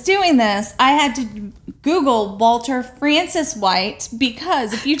I was doing this, I had to Google Walter Francis White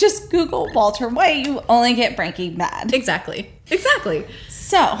because if you just Google Walter White, you only get Breaking Bad. Exactly.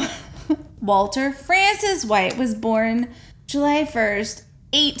 So, Walter Francis White was born July 1st,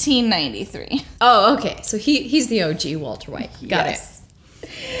 1893. Oh, okay. So he's the OG Walter White. Got it.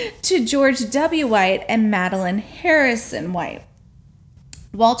 To George W. White and Madeline Harrison White.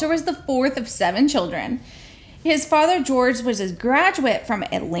 Walter was the fourth of 7 children. His father, George, was a graduate from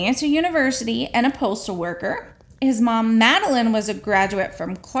Atlanta University and a postal worker. His mom, Madeline, was a graduate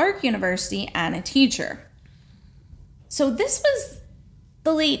from Clark University and a teacher. So this was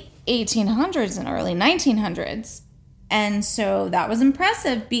the late 1800s and early 1900s. And so that was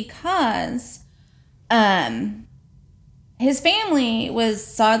impressive because his family was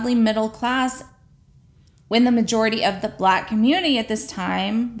solidly middle class when the majority of the black community at this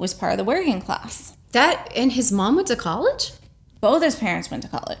time was part of the working class. And his mom went to college? Both his parents went to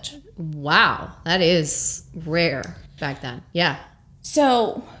college. Wow, that is rare back then. Yeah.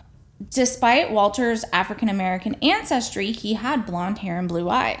 So, despite Walter's African-American ancestry, he had blonde hair and blue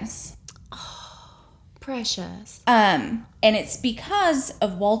eyes. Oh, precious. And it's because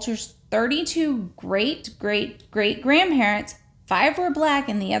of Walter's 32 great-great-great-grandparents, 5 were black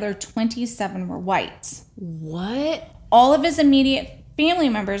and the other 27 were white. What? All of his immediate family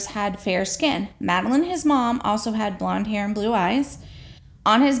members had fair skin. Madeline, his mom, also had blonde hair and blue eyes.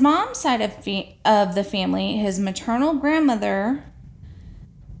 On his mom's side of the family, his maternal grandmother,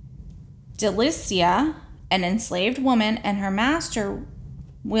 Delicia, an enslaved woman, and her master,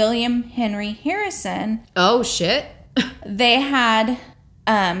 William Henry Harrison. Oh, shit. They had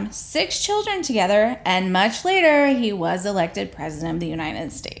 6 children together, and much later, he was elected president of the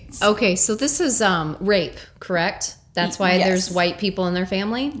United States. Okay, so this is rape, correct? That's why there's white people in their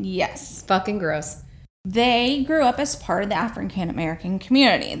family? Yes. Fucking gross. They grew up as part of the African-American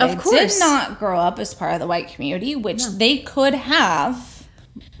community. They of course. did not grow up as part of the white community, which they could have.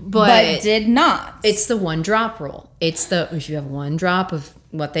 but did not. It's the one drop rule. If you have one drop of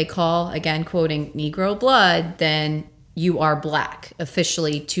what they call, again, quoting Negro blood, then you are black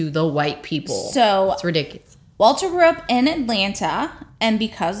officially to the white people. So it's ridiculous. Walter grew up in Atlanta, and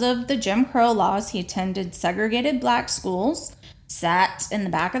because of the Jim Crow laws, he attended segregated black schools, sat in the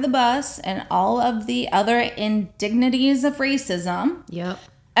back of the bus, and all of the other indignities of racism. Yep.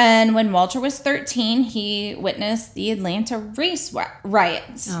 And when Walter was 13, he witnessed the Atlanta race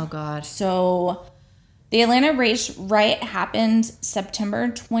riots. Oh, God. So the Atlanta race riot happened September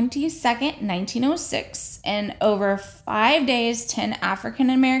 22nd, 1906. And over 5 days, 10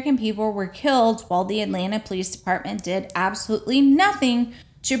 African-American people were killed while the Atlanta Police Department did absolutely nothing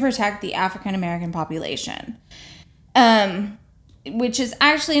to protect the African-American population. Which is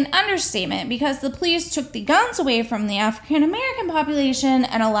actually an understatement because the police took the guns away from the African-American population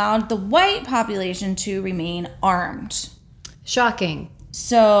and allowed the white population to remain armed. Shocking.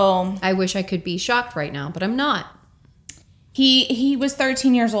 So I wish I could be shocked right now, but I'm not. He was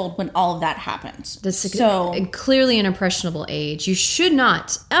 13 years old when all of that happened. That's clearly an impressionable age. You should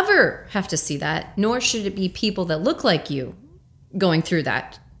not ever have to see that, nor should it be people that look like you going through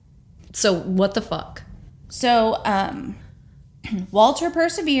that. So what the fuck? So, Walter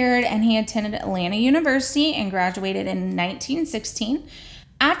persevered and he attended Atlanta University and graduated in 1916.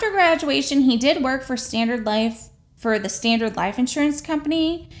 After graduation, he did work for the Standard Life Insurance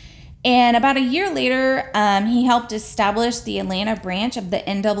Company. And about a year later, he helped establish the Atlanta branch of the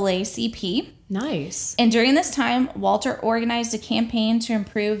NAACP. Nice. And during this time, Walter organized a campaign to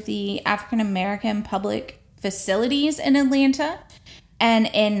improve the African-American public facilities in Atlanta. And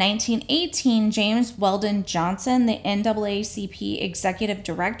in 1918, James Weldon Johnson, the NAACP executive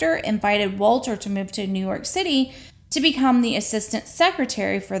director, invited Walter to move to New York City to become the assistant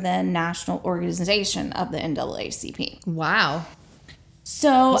secretary for the national organization of the NAACP. Wow.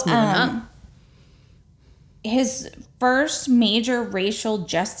 So, his first major racial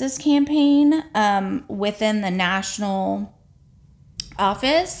justice campaign within the national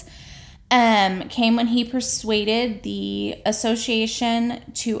office came when he persuaded the association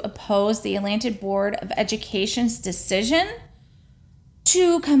to oppose the Atlanta Board of Education's decision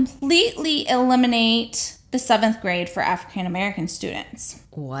to completely eliminate the 7th grade for African American students.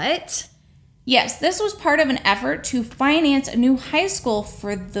 What? Yes, this was part of an effort to finance a new high school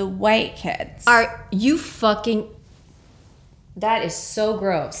for the white kids. Are you fucking... That is so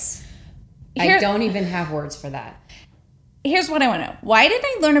gross. I don't even have words for that. Here's what I want to know. Why did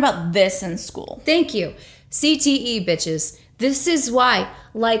I learn about this in school? Thank you. CTE, bitches. This is why.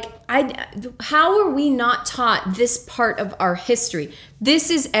 How are we not taught this part of our history? This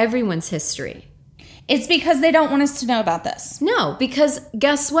is everyone's history. It's because they don't want us to know about this. No, because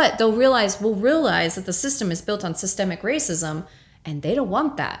guess what? We'll realize that the system is built on systemic racism, and they don't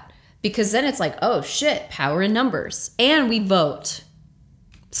want that. Because then it's like, oh shit, power in numbers. And we vote.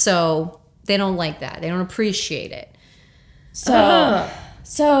 So they don't like that. They don't appreciate it.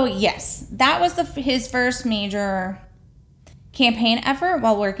 So yes, that was his first major campaign effort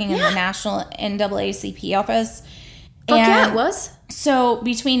while working in the national NAACP office. Yeah, it was. So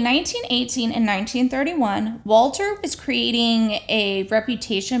between 1918 and 1931, Walter was creating a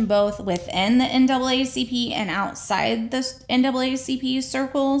reputation both within the NAACP and outside the NAACP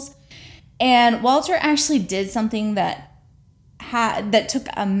circles. And Walter actually did something that took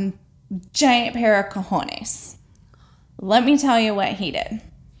a giant pair of cojones. Let me tell you what he did.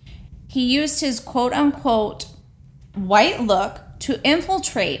 He used his quote-unquote white look to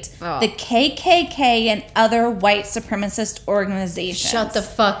infiltrate the KKK and other white supremacist organizations. Shut the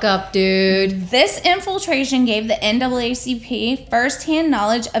fuck up, dude. This infiltration gave the NAACP firsthand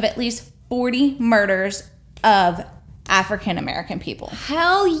knowledge of at least 40 murders of African American people.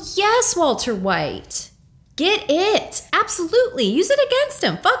 Hell yes, Walter White. Get it. Absolutely. Use it against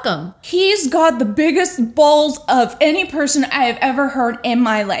him. Fuck him. He's got the biggest balls of any person I have ever heard in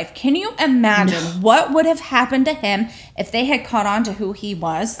my life. Can you imagine what would have happened to him if they had caught on to who he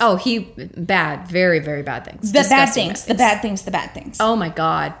was? Oh, bad. Very, very bad things. The bad things. Oh my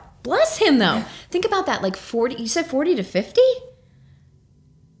God. Bless him though. Think about that. Like 40, you said 40 to 50?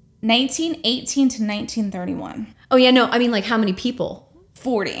 1918 to 1931. Oh yeah, no. I mean like how many people?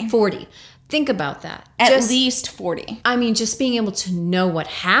 40. Think about that. At least 40. I mean, just being able to know what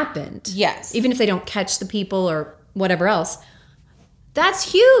happened. Yes. Even if they don't catch the people or whatever else.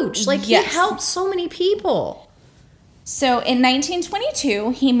 That's huge. Like, he helped so many people. So, in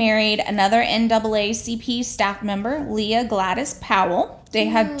 1922, he married another NAACP staff member, Leah Gladys Powell. They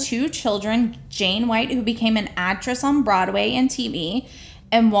had 2 children, Jane White, who became an actress on Broadway and TV,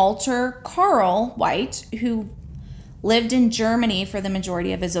 and Walter Carl White, who lived in Germany for the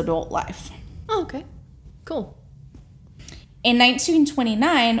majority of his adult life. Oh, okay. Cool. In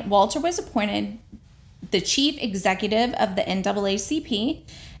 1929, Walter was appointed the chief executive of the NAACP,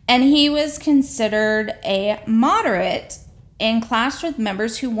 and he was considered a moderate and clashed with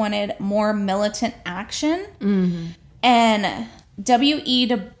members who wanted more militant action. Mm-hmm. And W.E.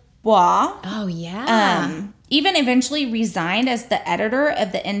 Du Bois Oh, yeah. even eventually resigned as the editor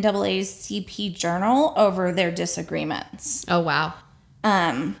of the NAACP Journal over their disagreements. Oh, wow.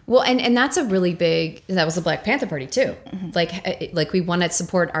 Well, and that's a really big, that was the Black Panther Party too. Mm-hmm. Like we want to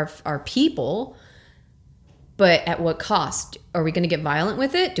support our people, but at what cost? Are we going to get violent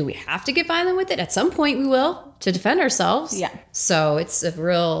with it? Do we have to get violent with it? At some point we will, to defend ourselves. Yeah. So it's a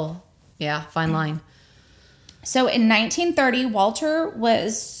real, fine line. So in 1930, Walter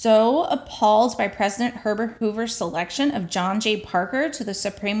was so appalled by President Herbert Hoover's selection of John J. Parker to the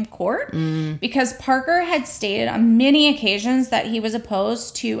Supreme Court because Parker had stated on many occasions that he was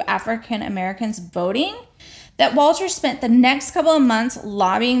opposed to African Americans voting, that Walter spent the next couple of months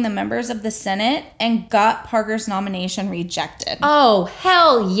lobbying the members of the Senate and got Parker's nomination rejected. Oh,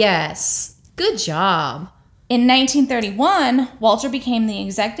 hell yes. Good job. In 1931, Walter became the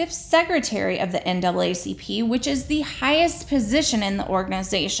executive secretary of the NAACP, which is the highest position in the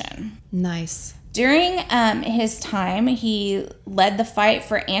organization. Nice. During his time, he led the fight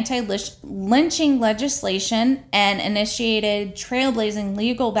for anti-lynching legislation and initiated trailblazing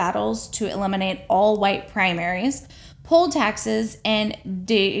legal battles to eliminate all white primaries, poll taxes, and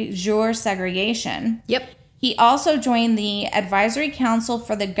de jure segregation. Yep. He also joined the Advisory Council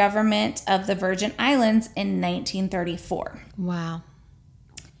for the Government of the Virgin Islands in 1934. Wow.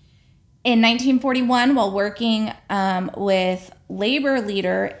 In 1941, while working with labor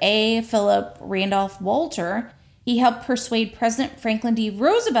leader A. Philip Randolph Walter, he helped persuade President Franklin D.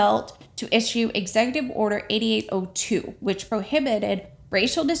 Roosevelt to issue Executive Order 8802, which prohibited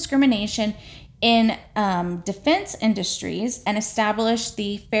racial discrimination in defense industries and established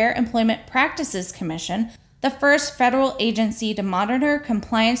the Fair Employment Practices Commission, the first federal agency to monitor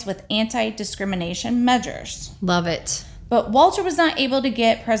compliance with anti-discrimination measures. Love it. But Walter was not able to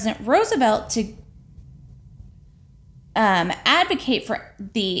get President Roosevelt to advocate for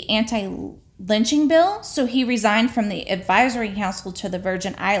the anti-lynching bill, so he resigned from the Advisory Council to the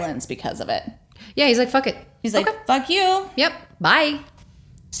Virgin Islands because of it. Yeah, he's like, fuck it. He's like, fuck you. Yep, bye.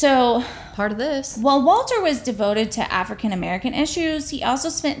 So, Part of this. while Walter was devoted to African American issues, he also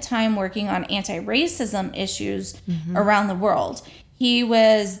spent time working on anti-racism issues around the world. He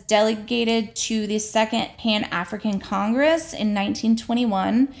was delegated to the Second Pan-African Congress in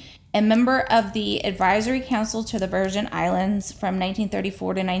 1921, a member of the Advisory Council to the Virgin Islands from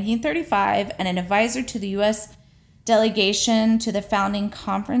 1934 to 1935, and an advisor to the U.S. delegation to the Founding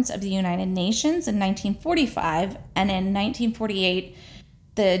Conference of the United Nations in 1945, and in 1948,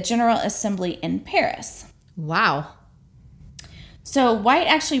 the General Assembly in Paris. Wow. So White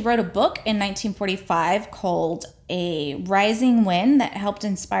actually wrote a book in 1945 called A Rising Wind that helped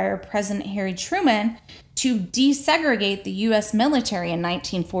inspire President Harry Truman to desegregate the U.S. military in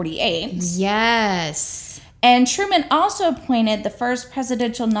 1948. Yes. And Truman also appointed the first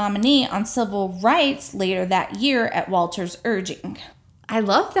presidential nominee on civil rights later that year at Walter's urging. I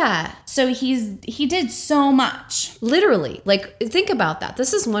love that. So he did so much. Literally. Like, think about that.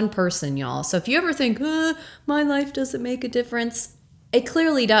 This is one person, y'all. So if you ever think, my life doesn't make a difference, it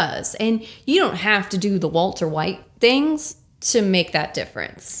clearly does. And you don't have to do the Walter White things to make that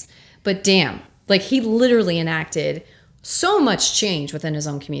difference. But damn, like he literally enacted so much change within his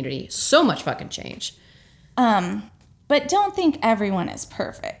own community. So much fucking change. But don't think everyone is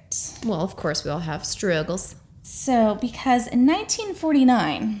perfect. Well, of course, we all have struggles. So, because in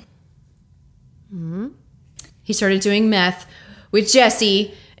 1949... He started doing meth with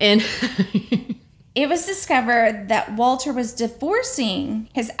Jesse and... It was discovered that Walter was divorcing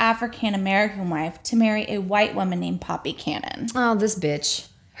his African-American wife to marry a white woman named Poppy Cannon. Oh, this bitch.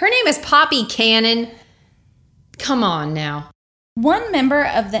 Her name is Poppy Cannon. Come on now. One member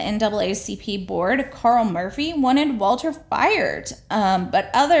of the NAACP board, Carl Murphy, wanted Walter fired, but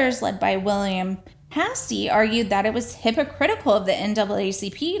others, led by William Hastie, argued that it was hypocritical of the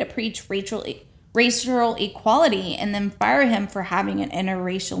NAACP to preach racial equality and then fire him for having an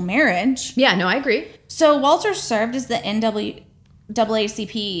interracial marriage. Yeah, no, I agree. So Walter served as the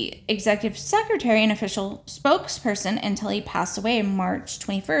NAACP executive secretary and official spokesperson until he passed away March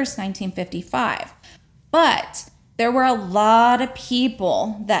 21st, 1955. But there were a lot of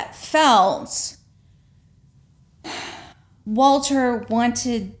people that felt Walter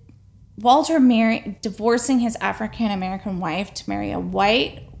divorcing his African-American wife to marry a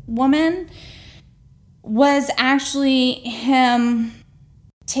white woman was actually him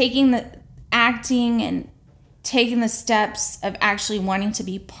taking the acting and taking the steps of actually wanting to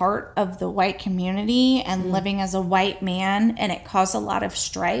be part of the white community and living as a white man, and it caused a lot of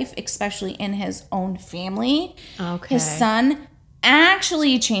strife, especially in his own family. Okay. His son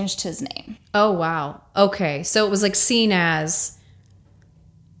actually changed his name. Oh, wow. Okay. So it was like seen as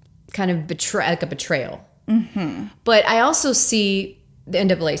kind of like a betrayal. Mm-hmm. But I also see the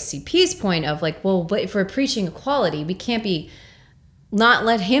NAACP's point of like, well, but if we're preaching equality, we can't be not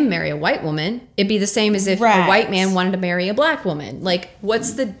let him marry a white woman. It'd be the same as if a white man wanted to marry a black woman. Like,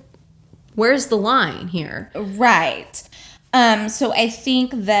 where's the line here? Right. So I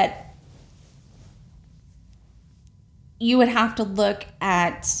think that you would have to look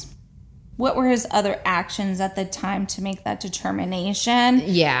at what were his other actions at the time to make that determination.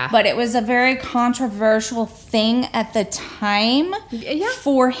 Yeah. But it was a very controversial thing at the time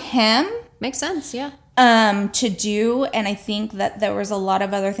for him. Makes sense, yeah. To do, and I think that there was a lot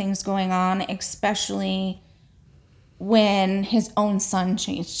of other things going on, especially when his own son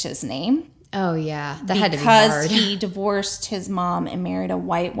changed his name. Oh, yeah. That had to be hard. Because he divorced his mom and married a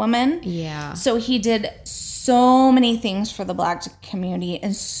white woman. Yeah. So he did so many things for the black community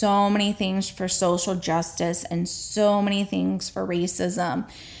and so many things for social justice and so many things for racism.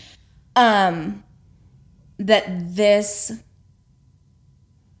 That this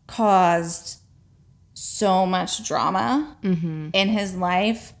caused so much drama in his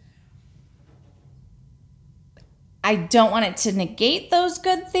life. I don't want it to negate those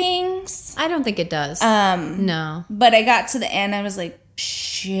good things. I don't think it does. No. But I got to the end, I was like,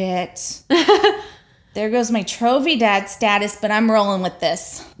 shit. There goes my trophy dad status, but I'm rolling with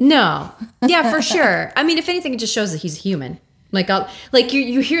this. No. Yeah, for sure. I mean, if anything, it just shows that he's human. Like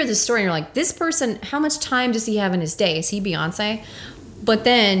you hear this story and you're like, this person, how much time does he have in his day? Is he Beyonce? But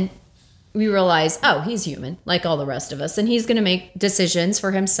then we realize, oh, he's human, like all the rest of us. And he's going to make decisions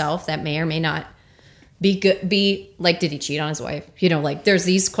for himself that may or may not be good. Be like, did he cheat on his wife? You know, like there's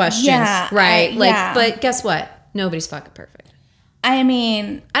these questions, right? But guess what? Nobody's fucking perfect. I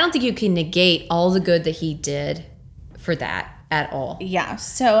mean, I don't think you can negate all the good that he did for that at all. Yeah.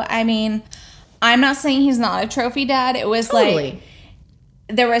 So, I mean, I'm not saying he's not a trophy dad. It was like,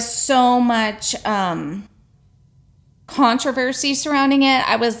 there was so much controversy surrounding it.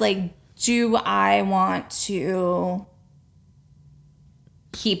 I was like, do I want to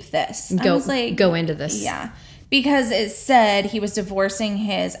keep this? I was like, go into this. Yeah. Because it said he was divorcing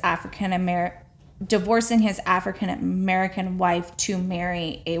his African American wife to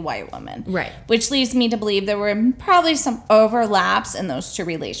marry a white woman. Right. Which leads me to believe there were probably some overlaps in those two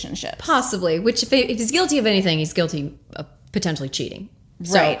relationships. Possibly. Which, if he's guilty of anything, he's guilty of potentially cheating.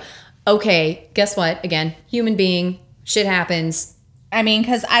 Right. So, okay, guess what? Again, human being, shit happens. I mean,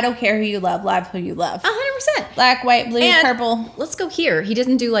 because I don't care who you love who you love. 100%. Black, white, blue, and purple. Let's go here. He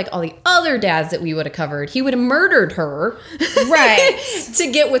doesn't do like all the other dads that we would have covered. He would have murdered her. Right.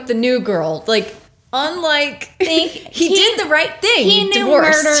 To get with the new girl. Like, unlike... he did the right thing. He knew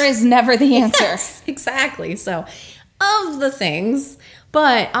divorced. murder is never the answer. Yes, exactly. So, of the things.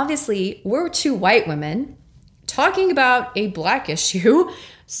 But obviously, we're two white women talking about a black issue.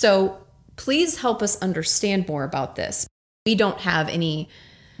 So, please help us understand more about this. We don't have a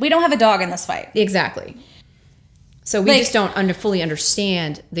dog in this fight. Exactly. So we just don't fully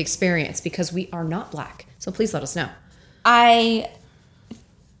understand the experience because we are not black. So please let us know. I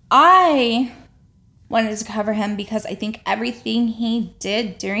wanted to cover him because I think everything he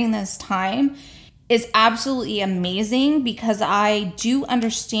did during this time is absolutely amazing, because I do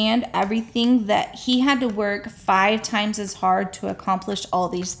understand everything that he had to work 5 times as hard to accomplish all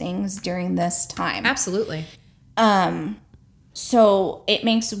these things during this time. Absolutely. So it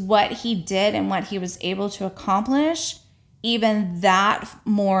makes what he did and what he was able to accomplish even that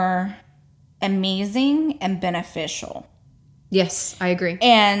more amazing and beneficial. Yes, I agree.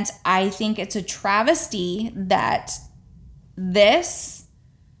 And I think it's a travesty that this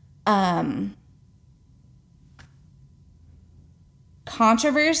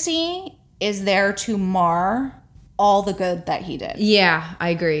controversy is there to mar all the good that he did. Yeah, I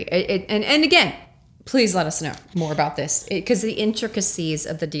agree. And again, please let us know more about this, because the intricacies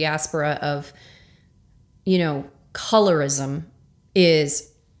of the diaspora of, colorism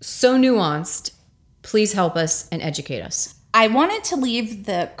is so nuanced. Please help us and educate us. I wanted to leave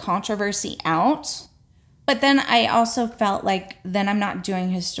the controversy out, but then I also felt like then I'm not doing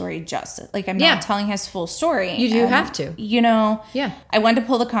his story justice. Like, I'm not telling his full story. You do have to. Yeah. I wanted to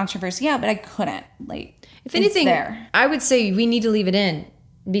pull the controversy out, but I couldn't. Like, if anything, there. I would say we need to leave it in,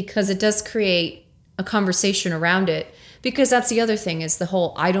 because it does create a conversation around it, Because that's the other thing is the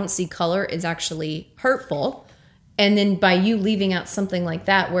whole I don't see color is actually hurtful. And then by you leaving out something like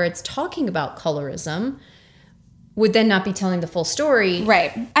that where it's talking about colorism would then not be telling the full story.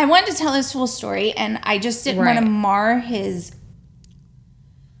 Right. I wanted to tell his full story, and I just didn't want to mar his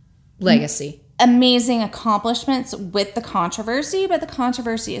legacy. Amazing accomplishments with the controversy, but the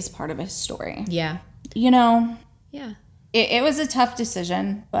controversy is part of his story. Yeah. You know? Yeah. It was a tough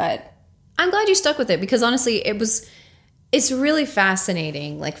decision, but I'm glad you stuck with it because honestly, it's really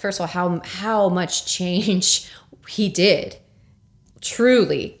fascinating. Like, first of all, how much change he did.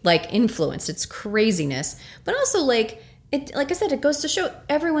 Truly, like, influenced. It's craziness. But also, like I said, it goes to show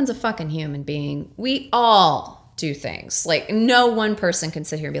everyone's a fucking human being. We all do things. Like, no one person can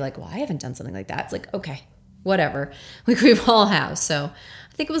sit here and be like, well, I haven't done something like that. It's like, okay, whatever. Like, we all have. So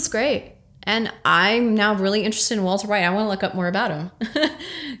I think it was great. And I'm now really interested in Walter White. I want to look up more about him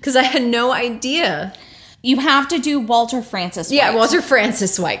because I had no idea. You have to do Walter Francis White. Yeah, Walter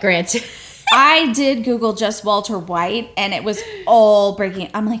Francis White, granted. I did Google just Walter White, and it was all breaking.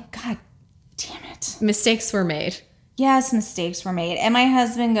 I'm like, God damn it. Mistakes were made. Yes, mistakes were made. And my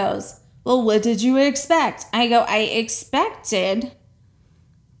husband goes, well, what did you expect? I go, I expected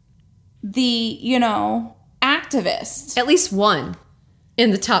the, activist. At least one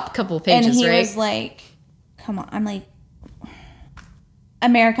in the top couple of pages, and he right? was like, come on. I'm like,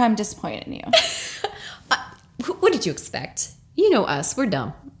 America, I'm disappointed in you. What did you expect? You know us. We're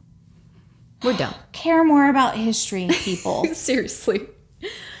dumb. We're dumb. Care more about history, people. Seriously.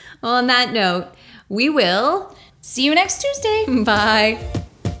 Well, on that note, we will see you next Tuesday. Bye.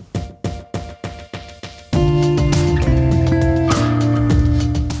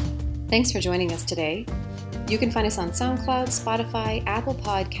 Thanks for joining us today. You can find us on SoundCloud, Spotify, Apple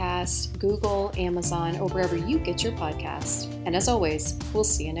Podcasts, Google, Amazon, or wherever you get your podcast. And as always, we'll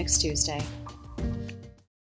see you next Tuesday.